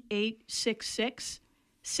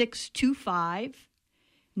 1-866-625-9378.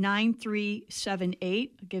 I'll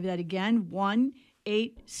give that again,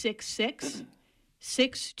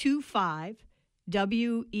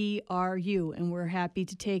 1-866-625-WERU, and we're happy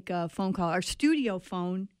to take a phone call. Our studio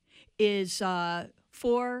phone is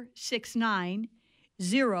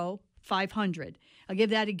 469-0500. I'll give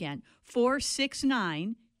that again,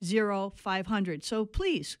 469-0500. So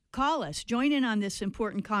please call us, join in on this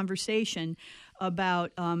important conversation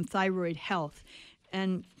about thyroid health.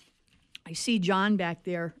 And I see John back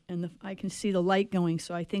there, and I can see the light going,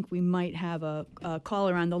 so I think we might have a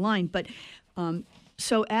caller on the line. But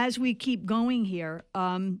so as we keep going here,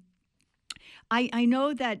 I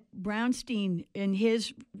know that Brownstein in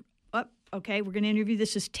his okay, we're going to interview.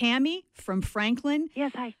 This is Tammy from Franklin.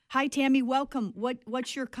 Yes, hi. Hi, Tammy. Welcome.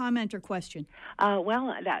 What's your comment or question?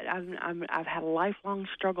 Well, I've had a lifelong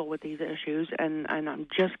struggle with these issues, and I'm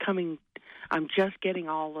just getting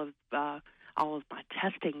all of my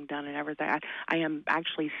testing done and everything. I am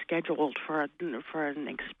actually scheduled for an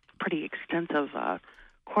pretty extensive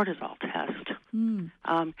cortisol test.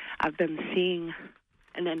 I've been seeing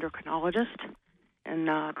an endocrinologist in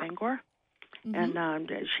Bangor,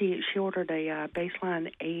 and she ordered a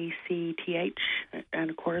baseline ACTH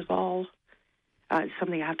and a cortisol. It's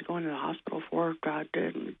something I have to go into the hospital for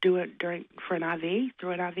to do it for an IV,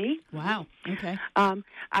 through an IV. Wow. Okay.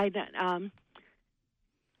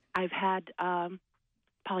 I've had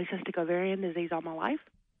polycystic ovarian disease all my life.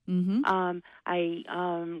 I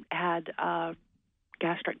had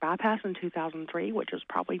gastric bypass in 2003, which is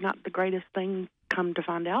probably not the greatest thing. Come to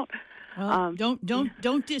find out,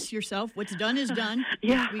 don't diss yourself. What's done is done.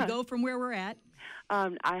 Yeah, we go from where we're at.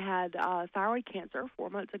 I had thyroid cancer 4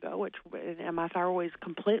 months ago, and my thyroid is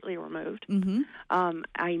completely removed.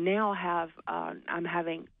 I now have I'm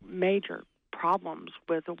having major problems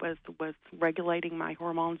with regulating my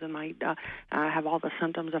hormones, and I have all the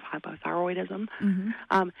symptoms of hypothyroidism.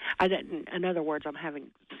 In other words, I'm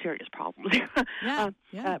having serious problems.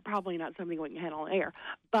 Probably not something we can handle on air.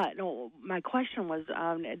 But no, my question was: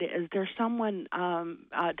 is there someone,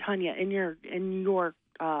 Tanya, in your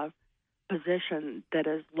position that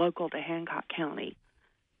is local to Hancock County,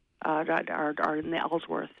 or in the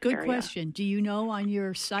Ellsworth area? Good question. Do you know on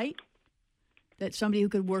your site that somebody who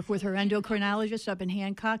could work with her endocrinologist up in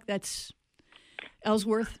Hancock? That's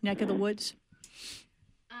Ellsworth, neck of the woods?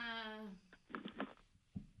 I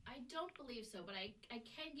don't believe so, but I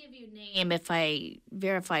can give you a name if I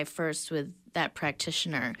verify first with that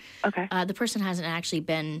practitioner. Okay. The person hasn't actually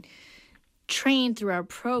been trained through our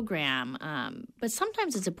program, but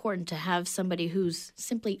sometimes it's important to have somebody who's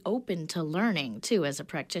simply open to learning, too, as a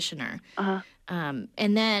practitioner. And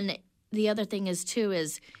then the other thing is, too,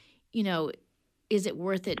 is is it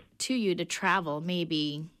worth it to you to travel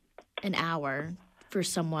maybe an hour for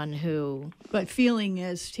someone who... But feeling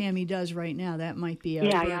as Tammy does right now, that might be a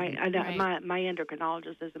burden. I know. Right. My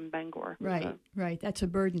endocrinologist is in Bangor. Right, so. Right. That's a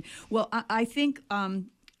burden. Well, I think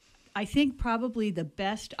probably the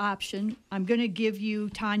best option, I'm going to give you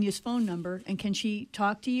Tanya's phone number, and can she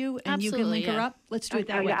talk to you? And Absolutely, you can link her up? Let's do it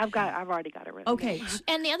that way. I've already got it written. Okay.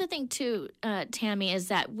 And the other thing, too, Tammy, is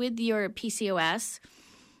that with your PCOS,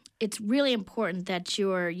 it's really important that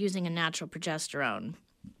you're using a natural progesterone.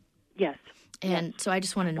 Yes. And so I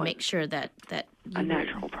just wanted to make sure that a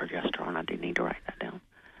natural progesterone. I do need to write that down.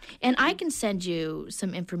 And I can send you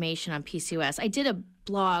some information on PCOS. I did a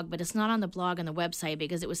blog, but it's not on the blog on the website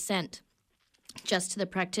because it was sent just to the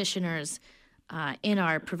practitioners in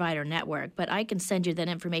our provider network. But I can send you that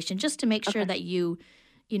information just to make sure that you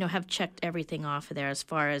have checked everything off of there as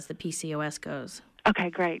far as the PCOS goes. Okay,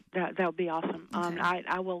 great. That would be awesome. Okay.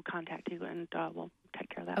 I will contact you, and we'll take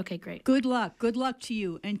care of that. Okay, great. Good luck. Good luck to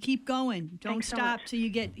you, and keep going. Don't Thanks so stop much. till you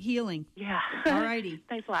get healing. Yeah. All righty.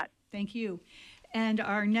 Thanks a lot. Thank you. And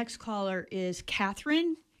our next caller is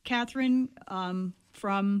Catherine. Catherine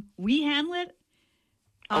from Wee Hamlet.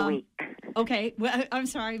 Okay. Well, I'm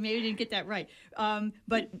sorry. Maybe I didn't get that right.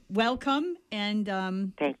 But welcome. And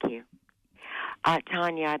Thank you.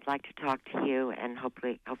 Tanya, I'd like to talk to you, and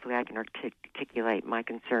hopefully I can articulate my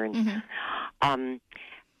concerns. Mm-hmm.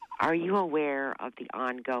 Are you aware of the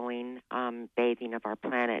ongoing bathing of our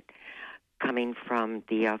planet coming from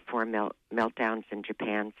the 4 meltdowns in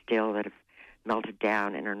Japan still that have melted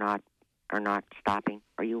down and are not stopping?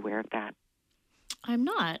 Are you aware of that? I'm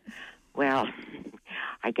not. Well,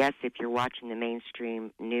 I guess if you're watching the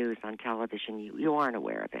mainstream news on television, you aren't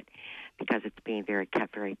aware of it because it's being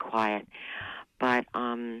kept very quiet. But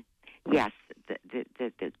yes,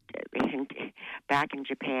 back in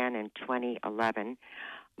Japan in 2011,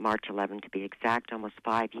 March 11 to be exact, almost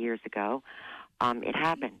 5 years ago, it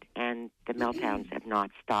happened, and the meltdowns have not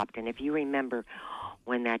stopped. And if you remember,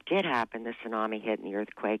 when that did happen, the tsunami hit and the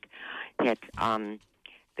earthquake hit,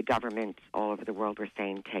 the governments all over the world were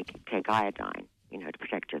saying take iodine, to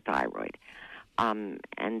protect your thyroid. And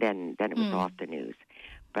then it was off the news.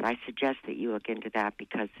 But I suggest that you look into that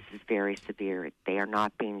because this is very severe. They are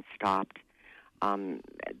not being stopped.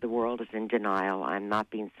 The world is in denial. I'm not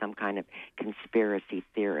being some kind of conspiracy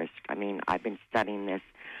theorist. I mean, I've been studying this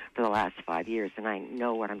for the last 5 years, and I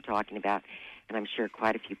know what I'm talking about. And I'm sure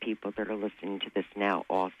quite a few people that are listening to this now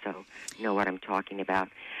also know what I'm talking about.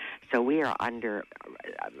 So we are under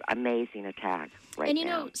amazing attack right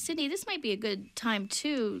now. And, Cindy, this might be a good time,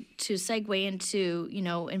 too, to segue into,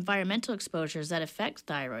 environmental exposures that affect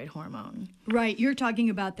thyroid hormone. right, you're talking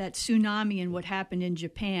about that tsunami and what happened in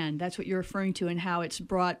Japan. That's what you're referring to, and how it's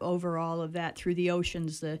brought over all of that through the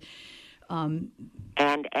oceans. And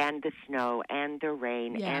the snow and the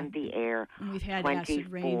rain and the air. And we've had acid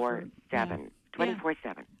rain for 24/7.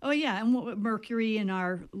 24/7. Oh yeah, and mercury in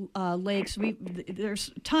our lakes. There's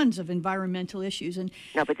tons of environmental issues, and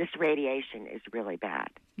no, but this radiation is really bad.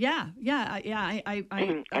 And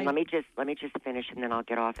let me just finish, and then I'll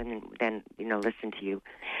get off, and then listen to you.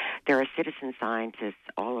 There are citizen scientists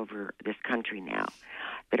all over this country now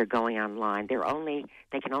that are going online. They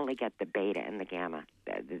can only get the beta and the gamma,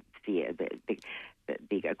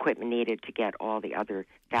 the equipment needed to get all the other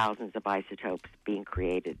thousands of isotopes being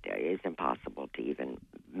created is impossible to even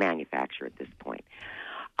manufacture at this point.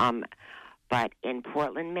 But in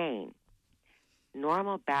Portland, Maine,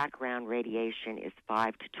 normal background radiation is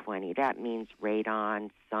 5 to 20. That means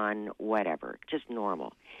radon, sun, whatever, just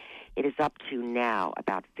normal. It is up to now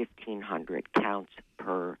about 1,500 counts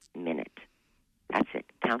per minute. That's it,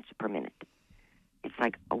 counts per minute. It's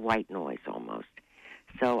like a white noise almost.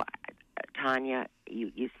 So, Tanya,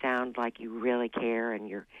 you sound like you really care, and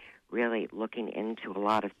you're really looking into a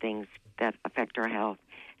lot of things that affect our health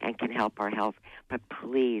and can help our health. But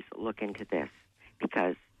please look into this,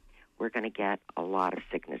 because we're going to get a lot of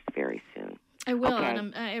sickness very soon. I will, okay?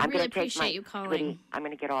 and I really appreciate you calling. Sweetie, I'm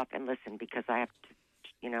going to get off and listen because I have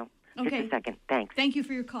to, Okay. Just a second. Thanks. Thank you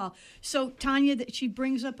for your call. So, Tanya, she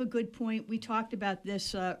brings up a good point. We talked about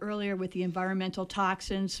this earlier with the environmental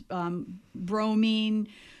toxins, bromine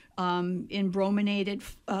in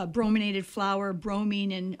brominated flour,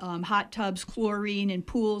 bromine in hot tubs, chlorine in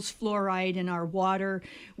pools, fluoride in our water,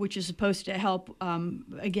 which is supposed to help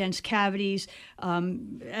against cavities,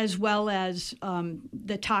 as well as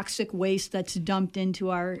the toxic waste that's dumped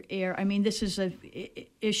into our air. I mean, this is an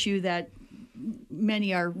issue that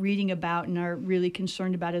many are reading about and are really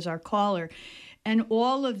concerned about, as our caller. And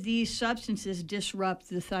all of these substances disrupt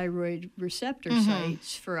the thyroid receptor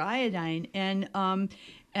sites for iodine, and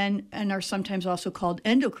are sometimes also called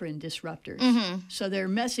endocrine disruptors. So they're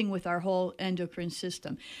messing with our whole endocrine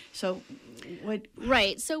system. So what?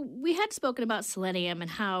 Right. So we had spoken about selenium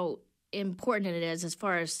and how important it is as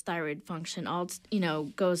far as thyroid function,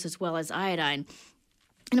 goes, as well as iodine.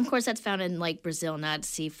 And of course, that's found in like Brazil nuts,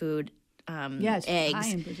 seafood, yes, eggs. high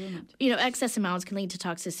in Brazil nuts. Excess amounts can lead to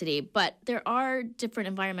toxicity, but there are different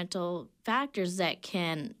environmental factors that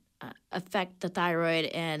can affect the thyroid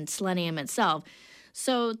and selenium itself.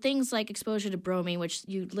 So things like exposure to bromine, which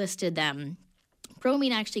you listed them.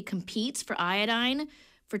 Bromine actually competes for iodine,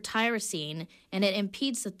 for tyrosine, and it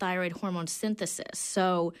impedes the thyroid hormone synthesis.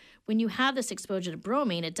 So when you have this exposure to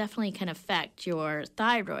bromine, it definitely can affect your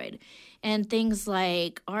thyroid. And things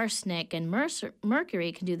like arsenic and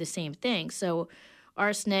mercury can do the same thing. So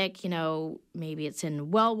arsenic, maybe it's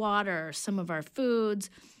in well water or some of our foods.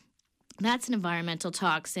 That's an environmental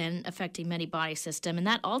toxin affecting many body system, and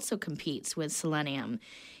that also competes with selenium.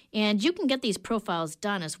 And you can get these profiles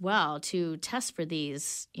done as well to test for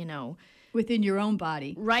these, within your own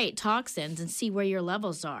body. Right, toxins, and see where your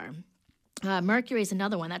levels are. Mercury is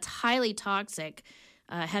another one that's highly toxic,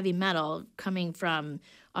 heavy metal coming from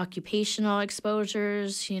occupational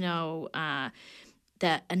exposures, the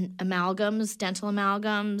amalgams, dental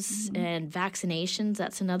amalgams, and vaccinations.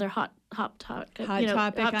 That's another hot topic. Hot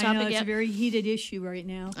topic. I know, it's yeah. a very heated issue right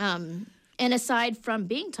now. And aside from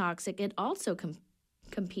being toxic, it also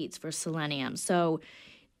competes for selenium. So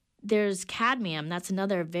there's cadmium. That's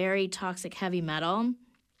another very toxic heavy metal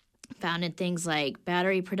found in things like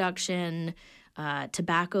battery production,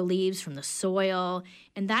 tobacco leaves from the soil,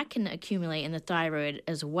 and that can accumulate in the thyroid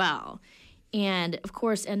as well. And, of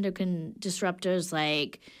course, endocrine disruptors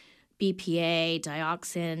like BPA,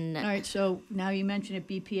 dioxin. All right, so now you mentioned it,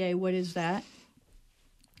 BPA. What is that?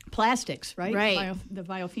 Plastics, right? Right. The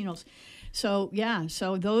biophenols. So, yeah,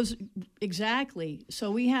 so those, exactly.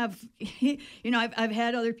 So we have, I've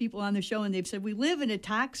had other people on the show, and they've said we live in a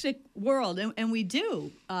toxic world, and we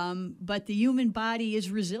do, but the human body is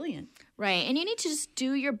resilient. Right, and you need to just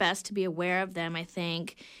do your best to be aware of them, I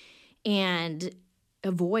think, and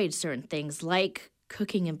avoid certain things like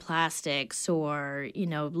cooking in plastics or,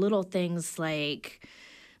 little things like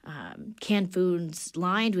canned foods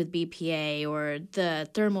lined with BPA or the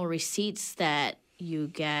thermal receipts that you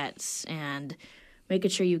get, and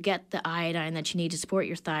making sure you get the iodine that you need to support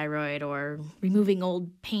your thyroid, or removing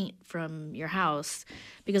old paint from your house,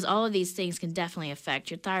 because all of these things can definitely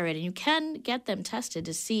affect your thyroid, and you can get them tested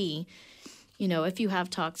to see, if you have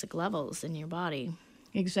toxic levels in your body.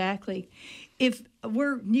 Exactly. If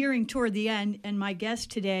we're nearing toward the end, and my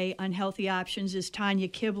guest today on Healthy Options is Tanya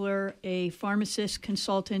Kibler, a pharmacist,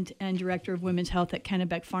 consultant, and director of women's health at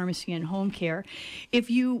Kennebec Pharmacy and Home Care.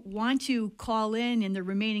 If you want to call in the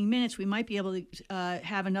remaining minutes, we might be able to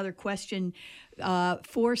have another question.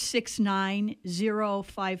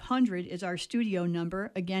 469-0500 is our studio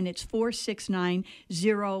number. Again, it's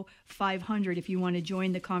 469-0500 if you want to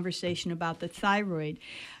join the conversation about the thyroid.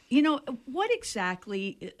 What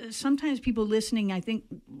exactly, sometimes people listening, I think,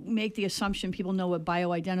 make the assumption people know what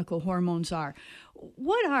bioidentical hormones are.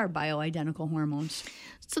 What are bioidentical hormones?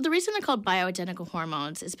 So the reason they're called bioidentical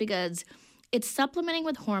hormones is because it's supplementing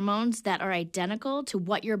with hormones that are identical to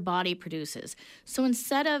what your body produces. So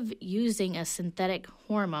instead of using a synthetic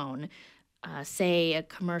hormone, say a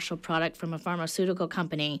commercial product from a pharmaceutical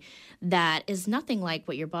company that is nothing like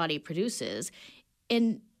what your body produces,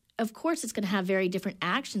 of course, it's going to have very different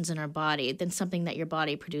actions in our body than something that your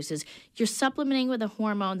body produces. You're supplementing with a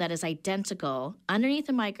hormone that is identical, underneath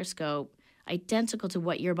a microscope, identical to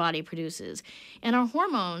what your body produces. And our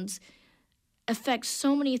hormones affect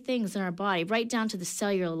so many things in our body, right down to the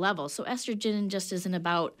cellular level. So estrogen just isn't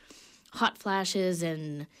about hot flashes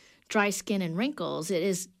and dry skin and wrinkles. It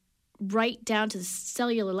is right down to the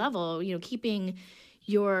cellular level, keeping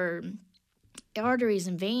your arteries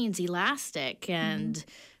and veins elastic. And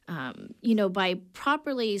by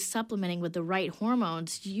properly supplementing with the right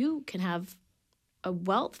hormones, you can have a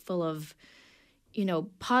wealth full of,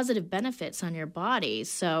 positive benefits on your body.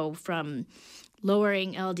 So from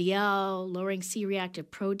lowering LDL, lowering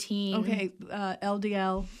C-reactive protein. Okay,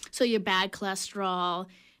 LDL. So your bad cholesterol.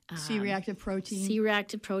 C-reactive protein.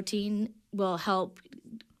 C-reactive protein will help.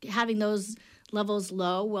 Having those levels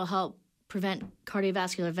low will help prevent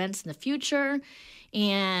cardiovascular events in the future.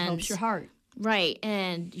 And helps your heart. Right,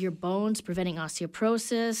 and your bones, preventing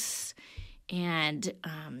osteoporosis. And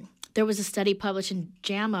there was a study published in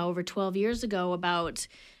JAMA over 12 years ago about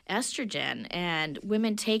estrogen and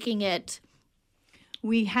women taking it.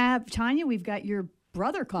 We have, Tanya, we've got your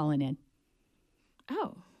brother calling in.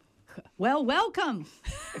 Oh. Well, welcome.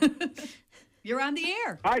 You're on the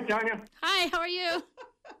air. Hi, Tanya. Hi, how are you?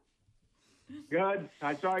 Good.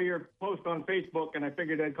 I saw your post on Facebook, and I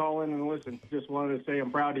figured I'd call in and listen. Just wanted to say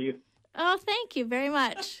I'm proud of you. Oh, thank you very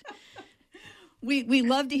much. We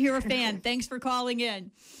love to hear a fan. Thanks for calling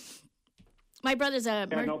in. My brother's a...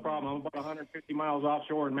 Yeah, no problem. I'm about 150 miles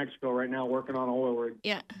offshore in Mexico right now working on an oil rig.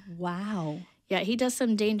 Yeah. Wow. Yeah, he does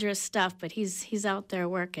some dangerous stuff, but he's out there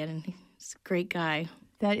working, and he's a great guy.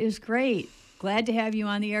 That is great. Glad to have you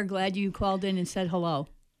on the air. Glad you called in and said hello.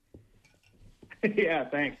 Yeah,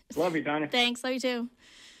 thanks. Love you, Tanya. Thanks. Love you, too.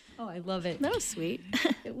 Oh, I love it. That was sweet.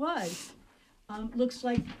 It was. Looks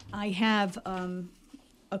like I have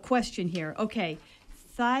a question here. Okay.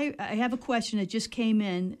 I have a question that just came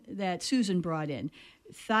in that Susan brought in.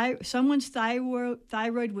 someone's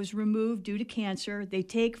thyroid was removed due to cancer. They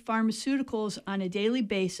take pharmaceuticals on a daily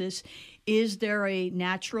basis. Is there a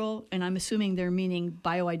natural, and I'm assuming they're meaning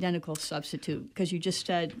bioidentical substitute, because you just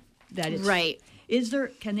said that it's... Right.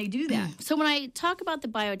 Can they do that? So when I talk about the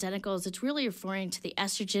bioidenticals, it's really referring to the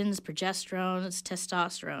estrogens, progesterones,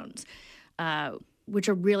 testosterones, which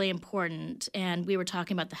are really important. And we were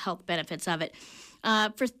talking about the health benefits of it.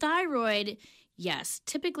 For thyroid, yes,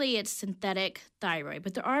 typically it's synthetic thyroid,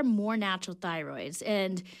 but there are more natural thyroids.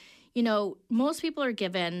 And, you know, most people are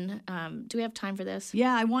given, do we have time for this?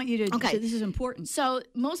 Yeah, I want you to, okay. This is important. So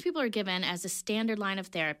most people are given as a standard line of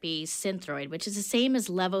therapy Synthroid, which is the same as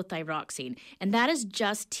levothyroxine, and that is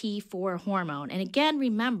just T4 hormone. And again,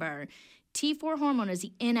 remember, T4 hormone is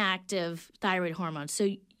the inactive thyroid hormone.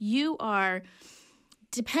 So you are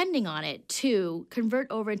depending on it to convert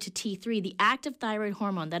over into T3, the active thyroid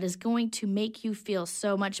hormone that is going to make you feel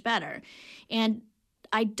so much better. And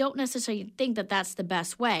I don't necessarily think that that's the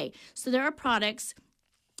best way. So there are products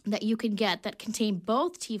that you can get that contain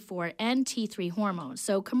both T4 and T3 hormones.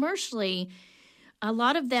 So commercially, a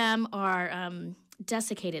lot of them are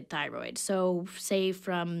desiccated thyroid. So say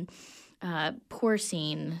from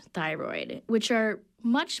porcine thyroid, which are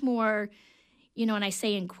much more, you know, and I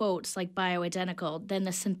say in quotes like bioidentical than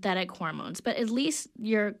the synthetic hormones. But at least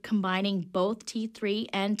you're combining both T3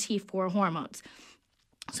 and T4 hormones.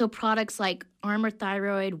 So products like Armour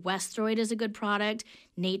Thyroid, Westroid is a good product,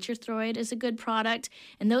 Nature Throid is a good product,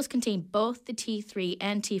 and those contain both the T3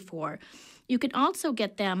 and T4. You can also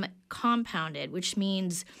get them compounded, which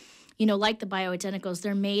means, you know, like the bioidenticals,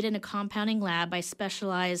 they're made in a compounding lab by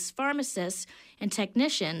specialized pharmacists and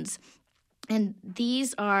technicians, and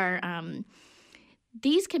these are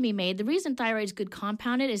these can be made. The reason thyroid is good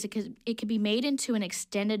compounded is because it can be made into an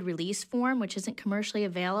extended release form, which isn't commercially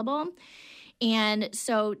available. And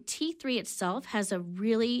so T3 itself has a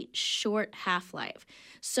really short half-life.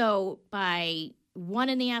 So by 1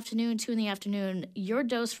 in the afternoon, 2 in the afternoon, your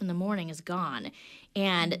dose from the morning is gone.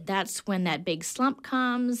 And that's when that big slump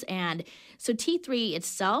comes. And so T3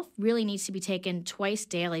 itself really needs to be taken twice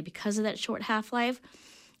daily because of that short half-life.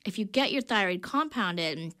 If you get your thyroid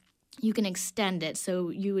compounded, you can extend it. So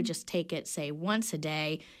you would just take it, say, once a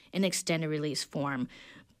day in extended release form.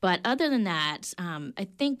 But other than that, I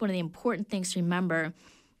think one of the important things to remember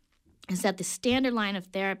is that the standard line of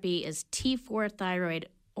therapy is T4 thyroid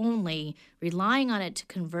only, relying on it to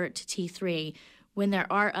convert to T3, when there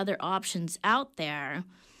are other options out there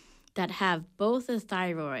that have both the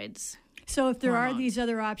thyroids. So if there are these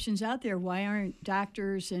other options out there, why aren't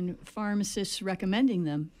doctors and pharmacists recommending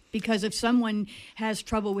them? Because if someone has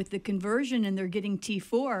trouble with the conversion and they're getting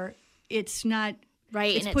T4, it's not...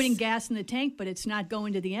 Right. It's putting gas in the tank, but it's not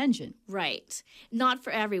going to the engine. Right. Not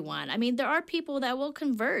for everyone. I mean, there are people that will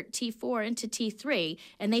convert T4 into T3,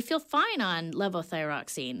 and they feel fine on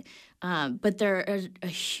levothyroxine. But there are a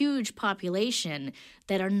huge population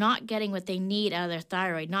that are not getting what they need out of their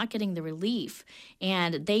thyroid, not getting the relief.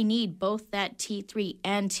 And they need both that T3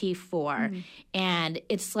 and T4. Mm-hmm. And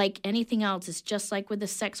it's like anything else. It's just like with the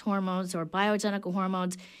sex hormones or bioidentical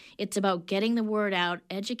hormones. It's about getting the word out,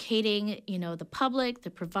 educating, you know, the public,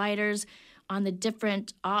 the providers on the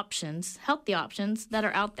different options, healthy options that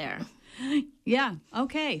are out there. Yeah.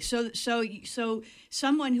 Okay. So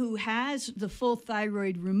someone who has the full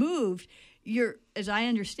thyroid removed, as I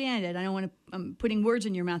understand it, I don't want to. I'm putting words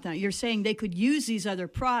in your mouth now. You're saying they could use these other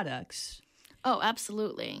products. Oh,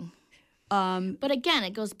 absolutely. But again,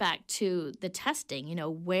 it goes back to the testing. You know,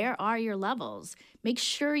 where are your levels? Make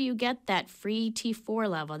sure you get that free T4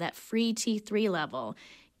 level, that free T3 level.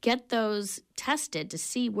 Get those tested to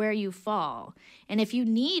see where you fall. And if you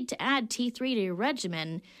need to add T3 to your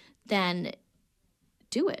regimen, then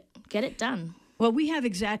do it. Get it done. Well, we have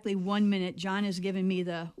exactly 1 minute. John has given me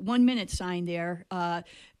the 1 minute sign there, our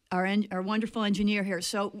wonderful engineer here.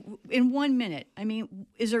 So in 1 minute, I mean,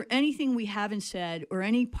 is there anything we haven't said or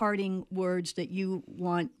any parting words that you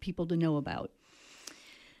want people to know about?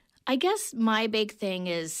 I guess my big thing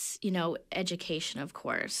is, you know, education, of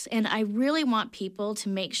course. And I really want people to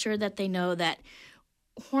make sure that they know that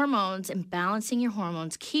hormones and balancing your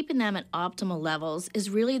hormones, keeping them at optimal levels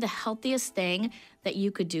is really the healthiest thing that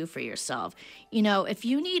you could do for yourself. You know, if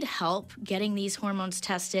you need help getting these hormones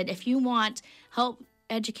tested, if you want help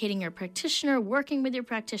educating your practitioner, working with your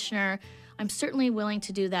practitioner, I'm certainly willing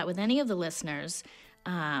to do that with any of the listeners.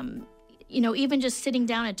 You know, even just sitting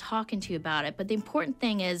down and talking to you about it. But the important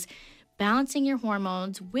thing is balancing your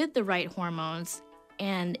hormones with the right hormones.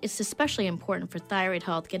 And it's especially important for thyroid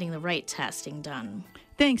health, getting the right testing done.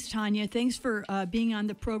 Thanks, Tanya. Thanks for being on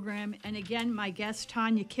the program. And again, my guest,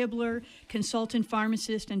 Tanya Kibler, consultant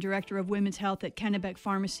pharmacist and director of women's health at Kennebec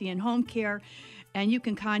Pharmacy and Home Care. And you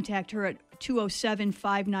can contact her at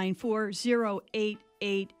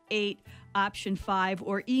 207-594-0888, option 5,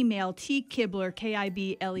 or email tkibler,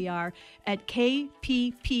 Kibler, at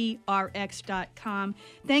kpprx.com.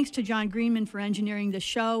 Thanks to John Greenman for engineering the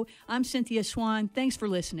show. I'm Cynthia Swan. Thanks for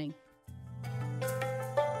listening.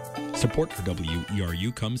 Support for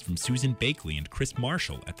WERU comes from Susan Bakley and Chris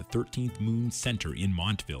Marshall at the 13th Moon Center in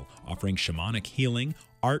Montville, offering shamanic healing,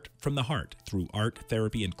 art from the heart through art,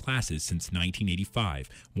 therapy, and classes since 1985.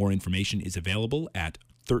 More information is available at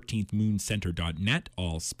 13thmooncenter.net,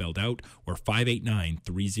 all spelled out, or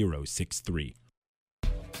 589-3063.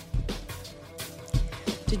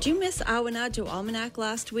 Did you miss Awanajo Almanac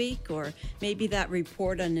last week, or maybe that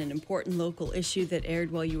report on an important local issue that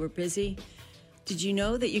aired while you were busy? Did you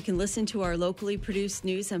know that you can listen to our locally produced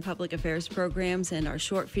news and public affairs programs and our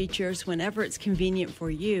short features whenever it's convenient for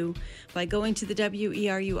you by going to the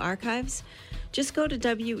WERU archives? Just go to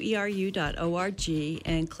weru.org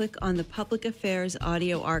and click on the Public Affairs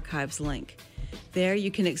Audio Archives link. There you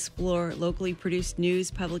can explore locally produced news,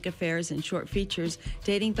 public affairs, and short features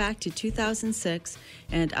dating back to 2006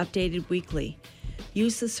 and updated weekly.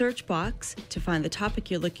 Use the search box to find the topic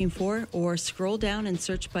you're looking for, or scroll down and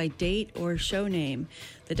search by date or show name.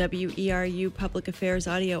 The WERU Public Affairs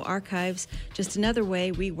Audio Archives, just another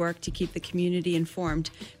way we work to keep the community informed,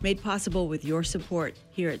 made possible with your support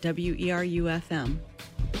here at WERU-FM.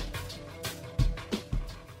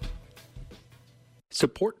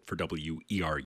 Support for WERU